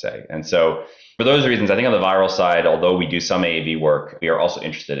complicated, I would say. And so for those reasons, I think on the viral side, although we do some AAV work, we are also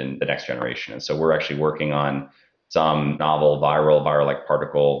interested in the next generation. And so we're actually working on some novel viral-like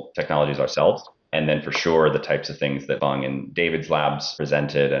particle technologies ourselves. And then for sure, the types of things that Fung and David's labs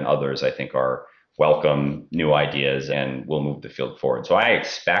presented and others, I think, are welcome new ideas and will move the field forward. So I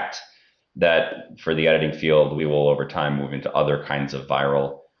expect that for the editing field, we will over time move into other kinds of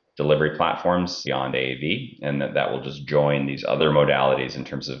viral delivery platforms beyond AAV, and that will just join these other modalities in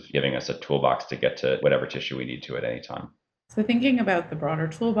terms of giving us a toolbox to get to whatever tissue we need to at any time. So thinking about the broader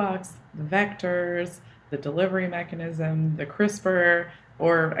toolbox, the vectors, the delivery mechanism, the CRISPR,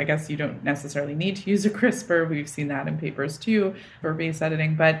 or I guess you don't necessarily need to use a CRISPR. We've seen that in papers too for base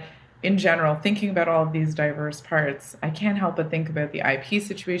editing. But in general, thinking about all of these diverse parts, I can't help but think about the IP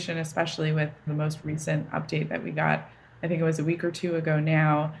situation, especially with the most recent update that we got. I think it was a week or two ago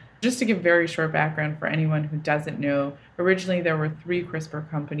now. Just to give very short background for anyone who doesn't know, originally there were 3 CRISPR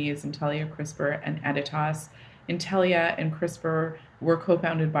companies, Intellia, CRISPR, and Editas. Intellia and CRISPR were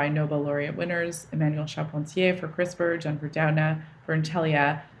co-founded by Nobel laureate winners, Emmanuel Charpentier for CRISPR, Jennifer Doudna for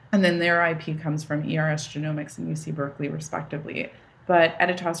Intellia, and then their IP comes from ERS Genomics and UC Berkeley, respectively. But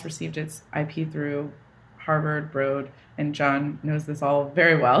Editas received its IP through Harvard, Broad, and John knows this all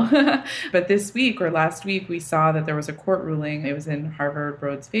very well. But this week or last week, we saw that there was a court ruling. It was in Harvard,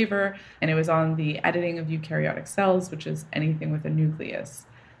 Broad's favor, and it was on the editing of eukaryotic cells, which is anything with a nucleus.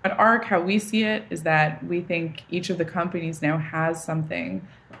 At ARC, how we see it is that we think each of the companies now has something,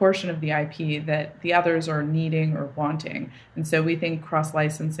 a portion of the IP that the others are needing or wanting. And so we think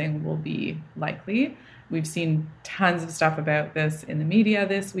cross-licensing will be likely. We've seen tons of stuff about this in the media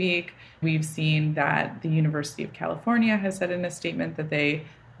this week. We've seen that the University of California has said in a statement that they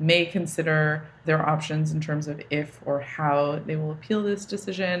may consider their options in terms of if or how they will appeal this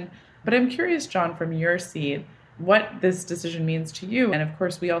decision. But I'm curious, John, from your seat, what this decision means to you. And of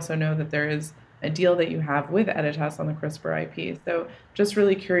course, we also know that there is a deal that you have with Editas on the CRISPR IP. So just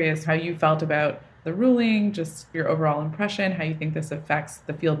really curious how you felt about the ruling, just your overall impression, how you think this affects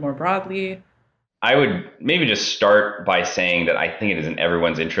the field more broadly. I would maybe just start by saying that I think it is in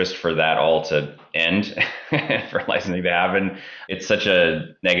everyone's interest for that all to end, for licensing to happen. It's such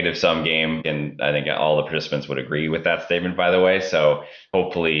a negative sum game, and I think all the participants would agree with that statement, by the way. So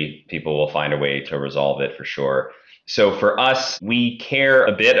hopefully people will find a way to resolve it for sure. So for us, we care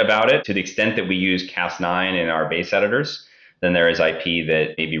a bit about it to the extent that we use Cas9 in our base editors. Then there is IP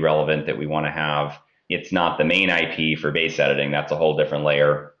that may be relevant that we want to have. It's not the main IP for base editing. That's a whole different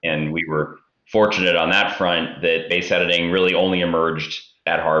layer. And we were fortunate on that front that base editing really only emerged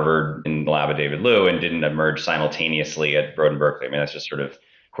at Harvard in the lab of David Liu and didn't emerge simultaneously at Broad and Berkeley. I mean, that's just sort of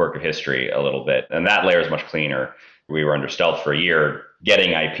quirk of history a little bit. And that layer is much cleaner. We were under stealth for a year,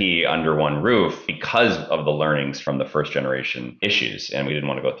 getting IP under one roof because of the learnings from the first generation issues. And we didn't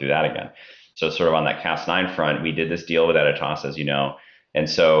want to go through that again. So sort of on that Cas9 front, we did this deal with Editas, as you know. And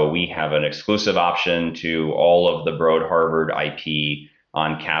so we have an exclusive option to all of the Broad Harvard IP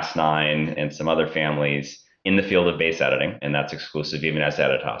on Cas9 and some other families in the field of base editing, and that's exclusive even as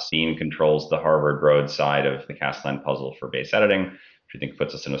Editas. Beam controls the Harvard Broad side of the Cas9 puzzle for base editing, which I think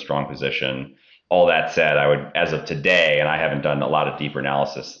puts us in a strong position. All that said, I would, as of today, and I haven't done a lot of deeper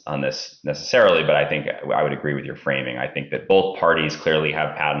analysis on this necessarily, but I think I would agree with your framing. I think that both parties clearly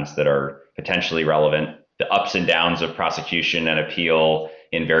have patents that are potentially relevant. The ups and downs of prosecution and appeal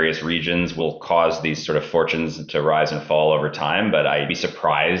in various regions will cause these sort of fortunes to rise and fall over time. But I'd be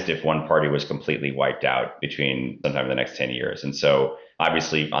surprised if one party was completely wiped out between sometime in the next 10 years. And so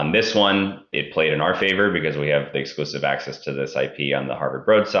obviously on this one, it played in our favor because we have the exclusive access to this IP on the Harvard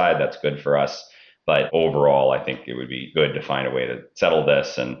Broad side. That's good for us. But overall, I think it would be good to find a way to settle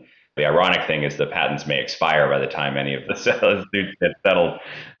this. And the ironic thing is the patents may expire by the time any of the suits get settled.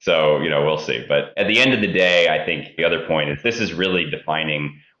 So, we'll see. But at the end of the day, I think the other point is this is really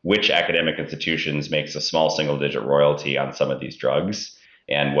defining which academic institutions makes a small single digit royalty on some of these drugs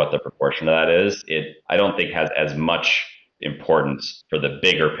and what the proportion of that is. It, I don't think, has as much importance for the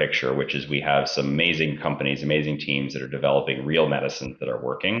bigger picture, which is we have some amazing companies, amazing teams that are developing real medicines that are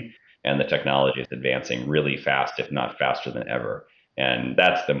working, and the technology is advancing really fast, if not faster than ever. And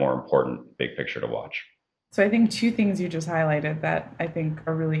that's the more important big picture to watch. So I think 2 things you just highlighted that I think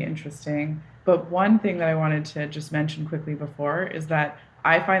are really interesting. But one thing that I wanted to just mention quickly before is that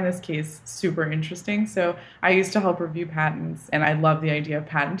I find this case super interesting. So I used to help review patents, and I love the idea of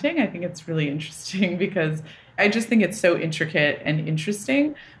patenting. I think it's really interesting because I just think it's so intricate and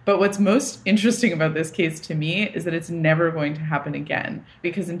interesting. But what's most interesting about this case to me is that it's never going to happen again,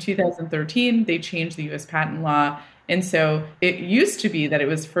 because in 2013, they changed the US patent law. And so it used to be that it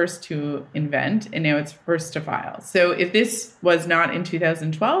was first to invent, and now it's first to file. So if this was not in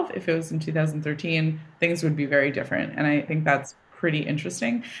 2012, if it was in 2013, things would be very different. And I think that's pretty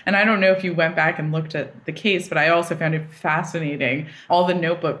interesting. And I don't know if you went back and looked at the case, but I also found it fascinating. All the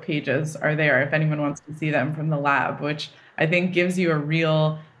notebook pages are there if anyone wants to see them from the lab, which I think gives you a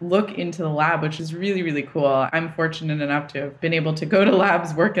real look into the lab, which is really, really cool. I'm fortunate enough to have been able to go to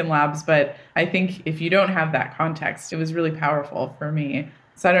labs, work in labs, but I think if you don't have that context, it was really powerful for me.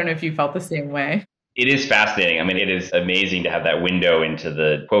 So I don't know if you felt the same way. It is fascinating. I mean, it is amazing to have that window into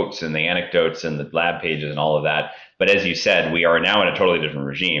the quotes and the anecdotes and the lab pages and all of that. But as you said, we are now in a totally different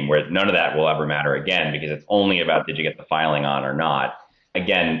regime where none of that will ever matter again, because it's only about did you get the filing on or not.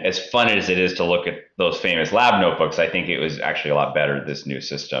 Again, as fun as it is to look at those famous lab notebooks, I think it was actually a lot better, this new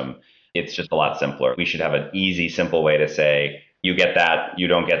system. It's just a lot simpler. We should have an easy, simple way to say, you get that, you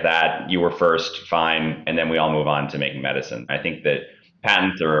don't get that, you were first, fine, and then we all move on to making medicine. I think that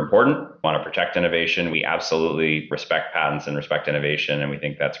patents are important. We want to protect innovation. We absolutely respect patents and respect innovation, and we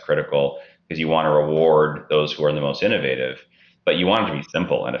think that's critical because you want to reward those who are the most innovative. But you want it to be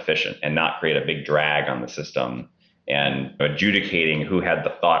simple and efficient and not create a big drag on the system. And adjudicating who had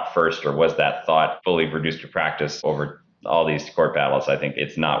the thought first or was that thought fully reduced to practice over all these court battles, I think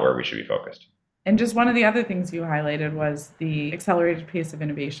it's not where we should be focused. And just one of the other things you highlighted was the accelerated pace of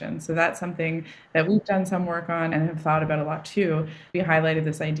innovation. So that's something that we've done some work on and have thought about a lot too. We highlighted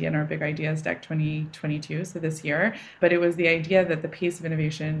this idea in our Big Ideas Deck 2022, so this year, but it was the idea that the pace of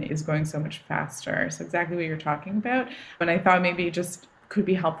innovation is going so much faster. So exactly what you're talking about. And I thought maybe just could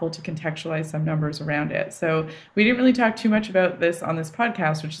be helpful to contextualize some numbers around it. So we didn't really talk too much about this on this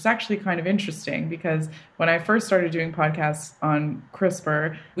podcast, which is actually kind of interesting because when I first started doing podcasts on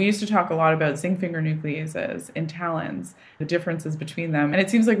CRISPR, we used to talk a lot about zinc finger nucleases and talons, the differences between them. And it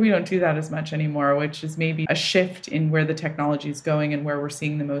seems like we don't do that as much anymore, which is maybe a shift in where the technology is going and where we're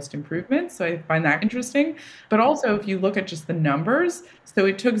seeing the most improvements. So I find that interesting. But also, if you look at just the numbers, so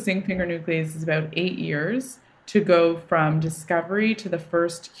it took zinc finger nucleases about 8 years to go from discovery to the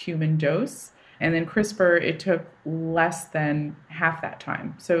first human dose. And then CRISPR, it took less than half that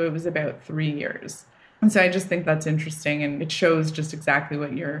time. So it was about 3 years. And so I just think that's interesting. And it shows just exactly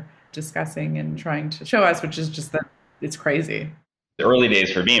what you're discussing and trying to show us, which is just that it's crazy. The early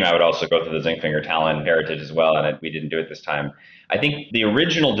days for Beam, I would also go through the zinc finger talon heritage as well, and we didn't do it this time. I think the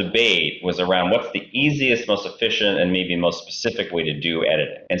original debate was around what's the easiest, most efficient, and maybe most specific way to do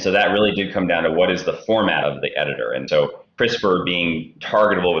editing. And so that really did come down to what is the format of the editor. And so CRISPR being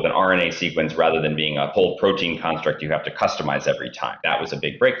targetable with an RNA sequence rather than being a whole protein construct you have to customize every time. That was a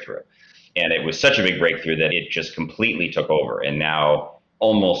big breakthrough. And it was such a big breakthrough that it just completely took over. And now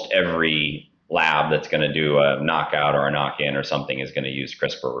almost every lab that's going to do a knockout or a knock-in or something is going to use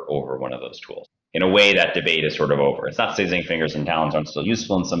CRISPR over one of those tools. In a way, that debate is sort of over. It's not to say zinc fingers and talons aren't still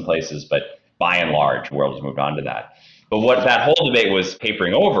useful in some places, but by and large, the world has moved on to that. But what that whole debate was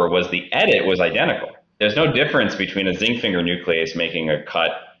papering over was the edit was identical. There's no difference between a zinc finger nuclease making a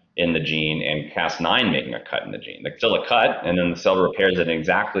cut in the gene and Cas9 making a cut in the gene. There's still a cut, and then the cell repairs it in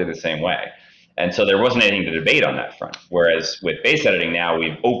exactly the same way. And so there wasn't anything to debate on that front. Whereas with base editing now,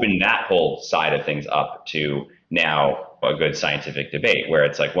 we've opened that whole side of things up to now a good scientific debate where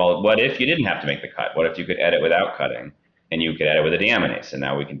it's like, well, what if you didn't have to make the cut? What if you could edit without cutting and you could edit with a deaminase? And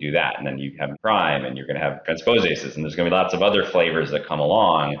now we can do that. And then you have prime and you're going to have transposases and there's going to be lots of other flavors that come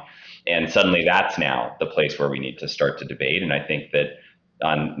along. And suddenly that's now the place where we need to start to debate. And I think that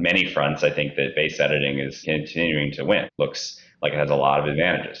on many fronts, I think that base editing is continuing to win. Looks like it has a lot of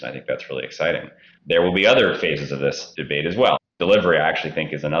advantages. And I think that's really exciting. There will be other phases of this debate as well. Delivery, I actually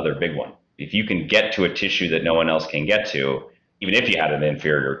think, is another big one. If you can get to a tissue that no one else can get to, even if you had an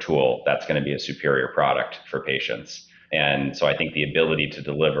inferior tool, that's going to be a superior product for patients. And so I think the ability to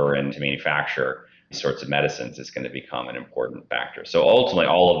deliver and to manufacture these sorts of medicines is going to become an important factor. So ultimately,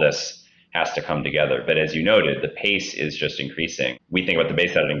 all of this has to come together. But as you noted, the pace is just increasing. We think about the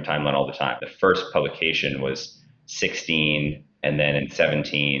base editing timeline all the time. The first publication was 16 and then in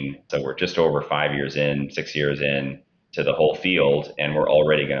 17. So we're just over 5 years in, 6 years in to the whole field, and we're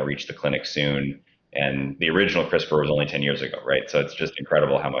already going to reach the clinic soon. And the original CRISPR was only 10 years ago, right? So it's just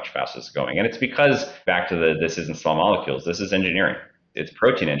incredible how much faster it's going. And it's because, back to this isn't small molecules, this is engineering. It's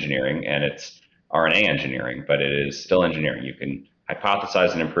protein engineering and it's RNA engineering, but it is still engineering. You can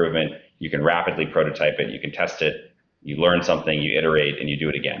hypothesize an improvement, you can rapidly prototype it, you can test it, you learn something, you iterate, and you do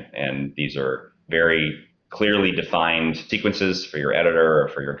it again. And these are very clearly defined sequences for your editor or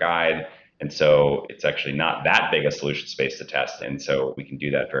for your guide. And so it's actually not that big a solution space to test. And so we can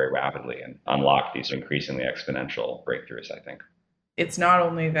do that very rapidly and unlock these increasingly exponential breakthroughs, I think. It's not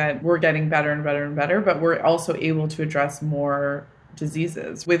only that we're getting better and better and better, but we're also able to address more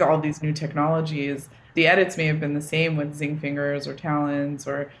diseases with all these new technologies. The edits may have been the same with zinc fingers or talons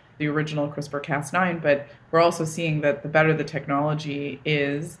or the original CRISPR-Cas9, but we're also seeing that the better the technology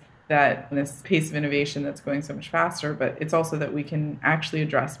is, that this pace of innovation that's going so much faster, but it's also that we can actually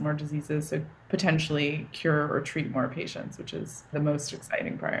address more diseases, so potentially cure or treat more patients, which is the most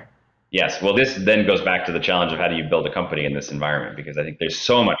exciting part. Yes. Well, this then goes back to the challenge of how do you build a company in this environment? Because I think there's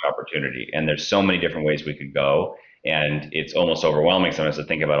so much opportunity and there's so many different ways we could go. And it's almost overwhelming sometimes to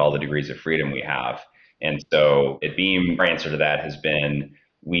think about all the degrees of freedom we have. And so at Beam, our answer to that has been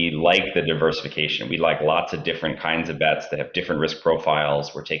we like the diversification. We like lots of different kinds of bets that have different risk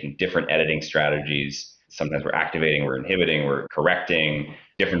profiles. We're taking different editing strategies. Sometimes we're activating, we're inhibiting, we're correcting,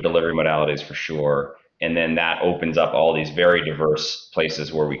 different delivery modalities for sure. And then that opens up all these very diverse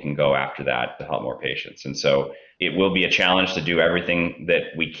places where we can go after that to help more patients. And so it will be a challenge to do everything that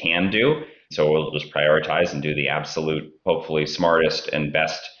we can do. So we'll just prioritize and do the absolute, hopefully smartest and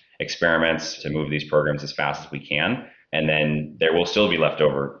best experiments to move these programs as fast as we can. And then there will still be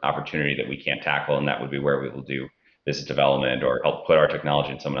leftover opportunity that we can't tackle. And that would be where we will do business development or help put our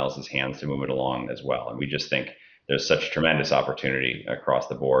technology in someone else's hands to move it along as well. And we just think there's such tremendous opportunity across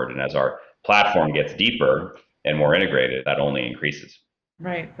the board. And as our platform gets deeper and more integrated, that only increases.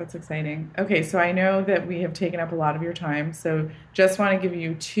 Right. That's exciting. Okay. So I know that we have taken up a lot of your time. So just want to give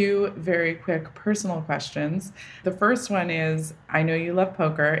you two very quick personal questions. The first one is, I know you love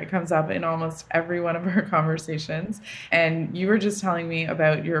poker. It comes up in almost every one of our conversations. And you were just telling me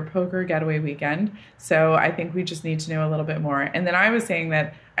about your poker getaway weekend. So I think we just need to know a little bit more. And then I was saying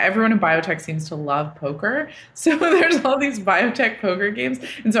that everyone in biotech seems to love poker. So there's all these biotech poker games.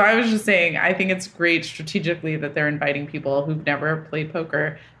 And so I was just saying, I think it's great strategically that they're inviting people who've never played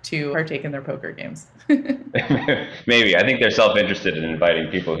poker to partake in their poker games. Maybe. I think they're self-interested in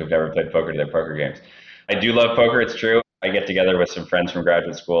inviting people who've never played poker to their poker games. I do love poker. It's true. I get together with some friends from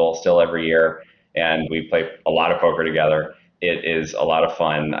graduate school still every year, and we play a lot of poker together. It is a lot of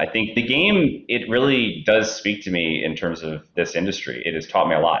fun. I think the game, it really does speak to me in terms of this industry. It has taught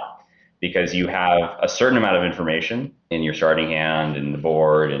me a lot because you have a certain amount of information in your starting hand and the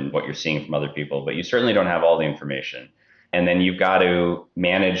board and what you're seeing from other people, but you certainly don't have all the information. And then you've got to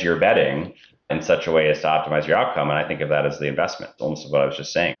manage your betting in such a way as to optimize your outcome. And I think of that as the investment, almost what I was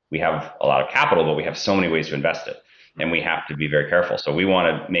just saying. We have a lot of capital, but we have so many ways to invest it. And we have to be very careful. So we want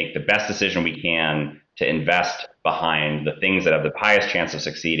to make the best decision we can to invest behind the things that have the highest chance of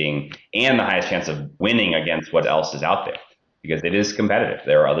succeeding and the highest chance of winning against what else is out there. Because it is competitive.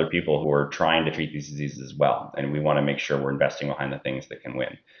 There are other people who are trying to treat these diseases as well. And we want to make sure we're investing behind the things that can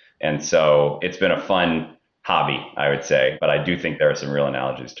win. And so it's been a fun hobby, I would say. But I do think there are some real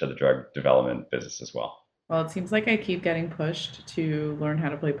analogies to the drug development business as well. Well, it seems like I keep getting pushed to learn how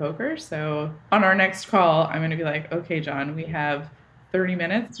to play poker. So on our next call, I'm going to be like, okay, John, we have 30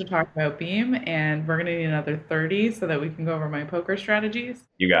 minutes to talk about Beam, and we're going to need another 30 so that we can go over my poker strategies.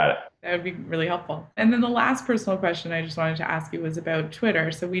 You got it. That would be really helpful. And then the last personal question I just wanted to ask you was about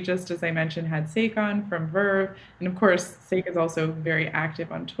Twitter. So we just, as I mentioned, had Sek on from Verve. And of course, Sek is also very active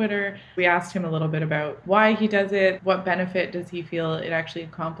on Twitter. We asked him a little bit about why he does it. What benefit does he feel it actually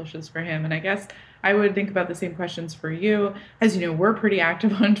accomplishes for him? And I guess I would think about the same questions for you. As you know, we're pretty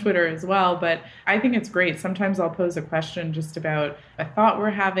active on Twitter as well, but I think it's great. Sometimes I'll pose a question just about a thought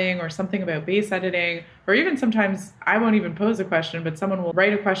we're having or something about base editing, or even sometimes I won't even pose a question, but someone will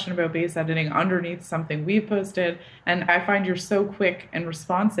write a question about base editing underneath something we've posted. And I find you're so quick and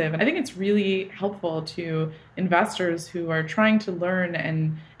responsive. I think it's really helpful to investors who are trying to learn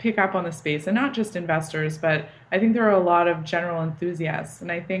and pick up on the space, and not just investors, but I think there are a lot of general enthusiasts.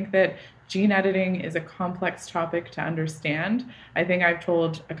 And I think that gene editing is a complex topic to understand. I think I've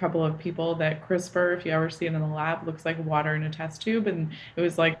told a couple of people that CRISPR, if you ever see it in the lab, looks like water in a test tube, and it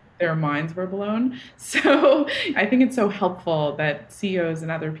was like their minds were blown. So I think it's so helpful that CEOs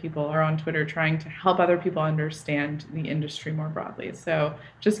and other people are on Twitter trying to help other people understand the industry more broadly. So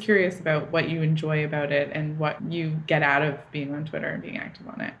just curious about what you enjoy about it and what you get out of being on Twitter and being active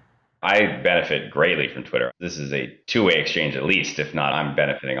on it. I benefit greatly from Twitter. This is a two-way exchange, at least. If not, I'm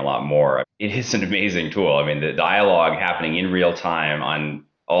benefiting a lot more. It is an amazing tool. I mean, the dialogue happening in real time on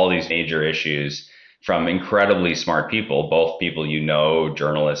all these major issues from incredibly smart people, both people you know,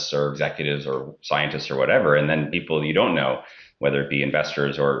 journalists or executives or scientists or whatever, and then people you don't know, whether it be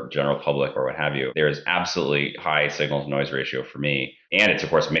investors or general public or what have you. There is absolutely high signal to noise ratio for me. And it's, of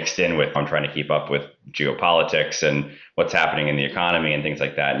course, mixed in with I'm trying to keep up with geopolitics and what's happening in the economy and things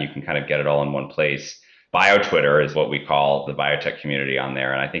like that. And you can kind of get it all in one place. BioTwitter is what we call the biotech community on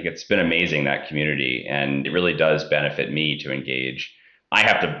there. And I think it's been amazing, that community. And it really does benefit me to engage. I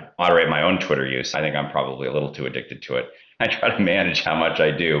have to moderate my own Twitter use. I think I'm probably a little too addicted to it. I try to manage how much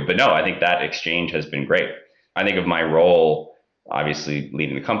I do. But no, I think that exchange has been great. I think of my role obviously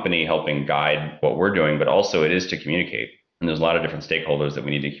leading the company, helping guide what we're doing, but also it is to communicate. And there's a lot of different stakeholders that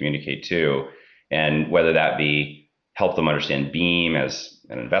we need to communicate to. And whether that be help them understand Beam as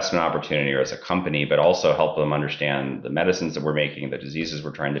an investment opportunity or as a company, but also help them understand the medicines that we're making, the diseases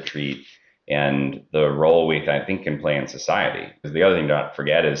we're trying to treat, and the role we, I think, can play in society. Because the other thing to not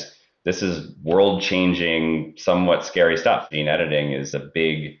forget is this is world-changing, somewhat scary stuff. Gene editing is a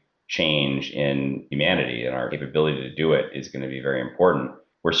big change in humanity, and our capability to do it is going to be very important.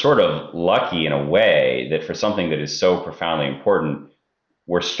 We're sort of lucky in a way that for something that is so profoundly important,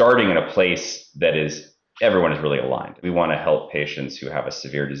 we're starting in a place that is everyone is really aligned. We want to help patients who have a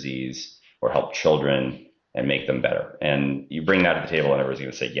severe disease or help children and make them better. And you bring that to the table and everyone's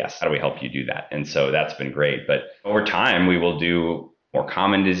going to say, yes, how do we help you do that? And so that's been great. But over time, we will do more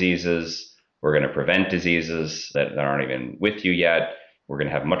common diseases. We're going to prevent diseases that aren't even with you yet. We're going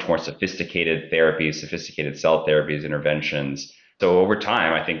to have much more sophisticated therapies, sophisticated cell therapies, interventions. So over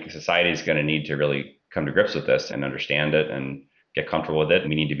time, I think society is going to need to really come to grips with this and understand it and get comfortable with it. And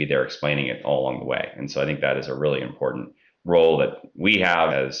we need to be there explaining it all along the way. And so I think that is a really important role that we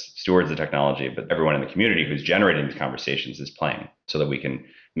have as stewards of technology, but everyone in the community who's generating these conversations is playing so that we can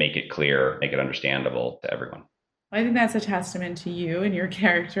make it clear, make it understandable to everyone. I think that's a testament to you and your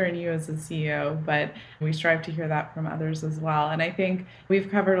character and you as a CEO, but we strive to hear that from others as well. And I think we've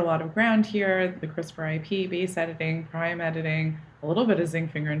covered a lot of ground here, the CRISPR IP, base editing, prime editing, a little bit of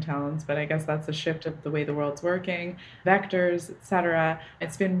zinc finger and talons, but I guess that's a shift of the way the world's working, vectors, etc.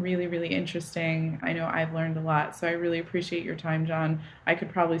 It's been really, really interesting. I know I've learned a lot, so I really appreciate your time, John. I could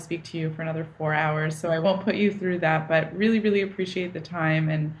probably speak to you for another 4 hours, so I won't put you through that, but really, really appreciate the time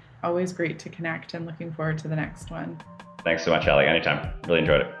and always great to connect and looking forward to the next one. Thanks so much, Allie. Anytime. Really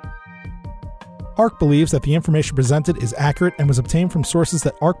enjoyed it. ARC believes that the information presented is accurate and was obtained from sources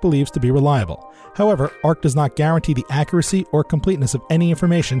that ARC believes to be reliable. However, ARC does not guarantee the accuracy or completeness of any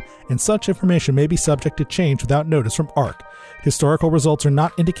information, and such information may be subject to change without notice from ARC. Historical results are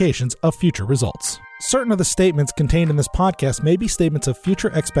not indications of future results. Certain of the statements contained in this podcast may be statements of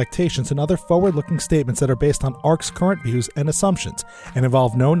future expectations and other forward-looking statements that are based on ARC's current views and assumptions and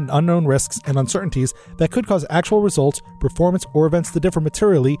involve known and unknown risks and uncertainties that could cause actual results, performance, or events to differ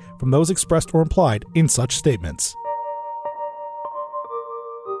materially from those expressed or implied in such statements.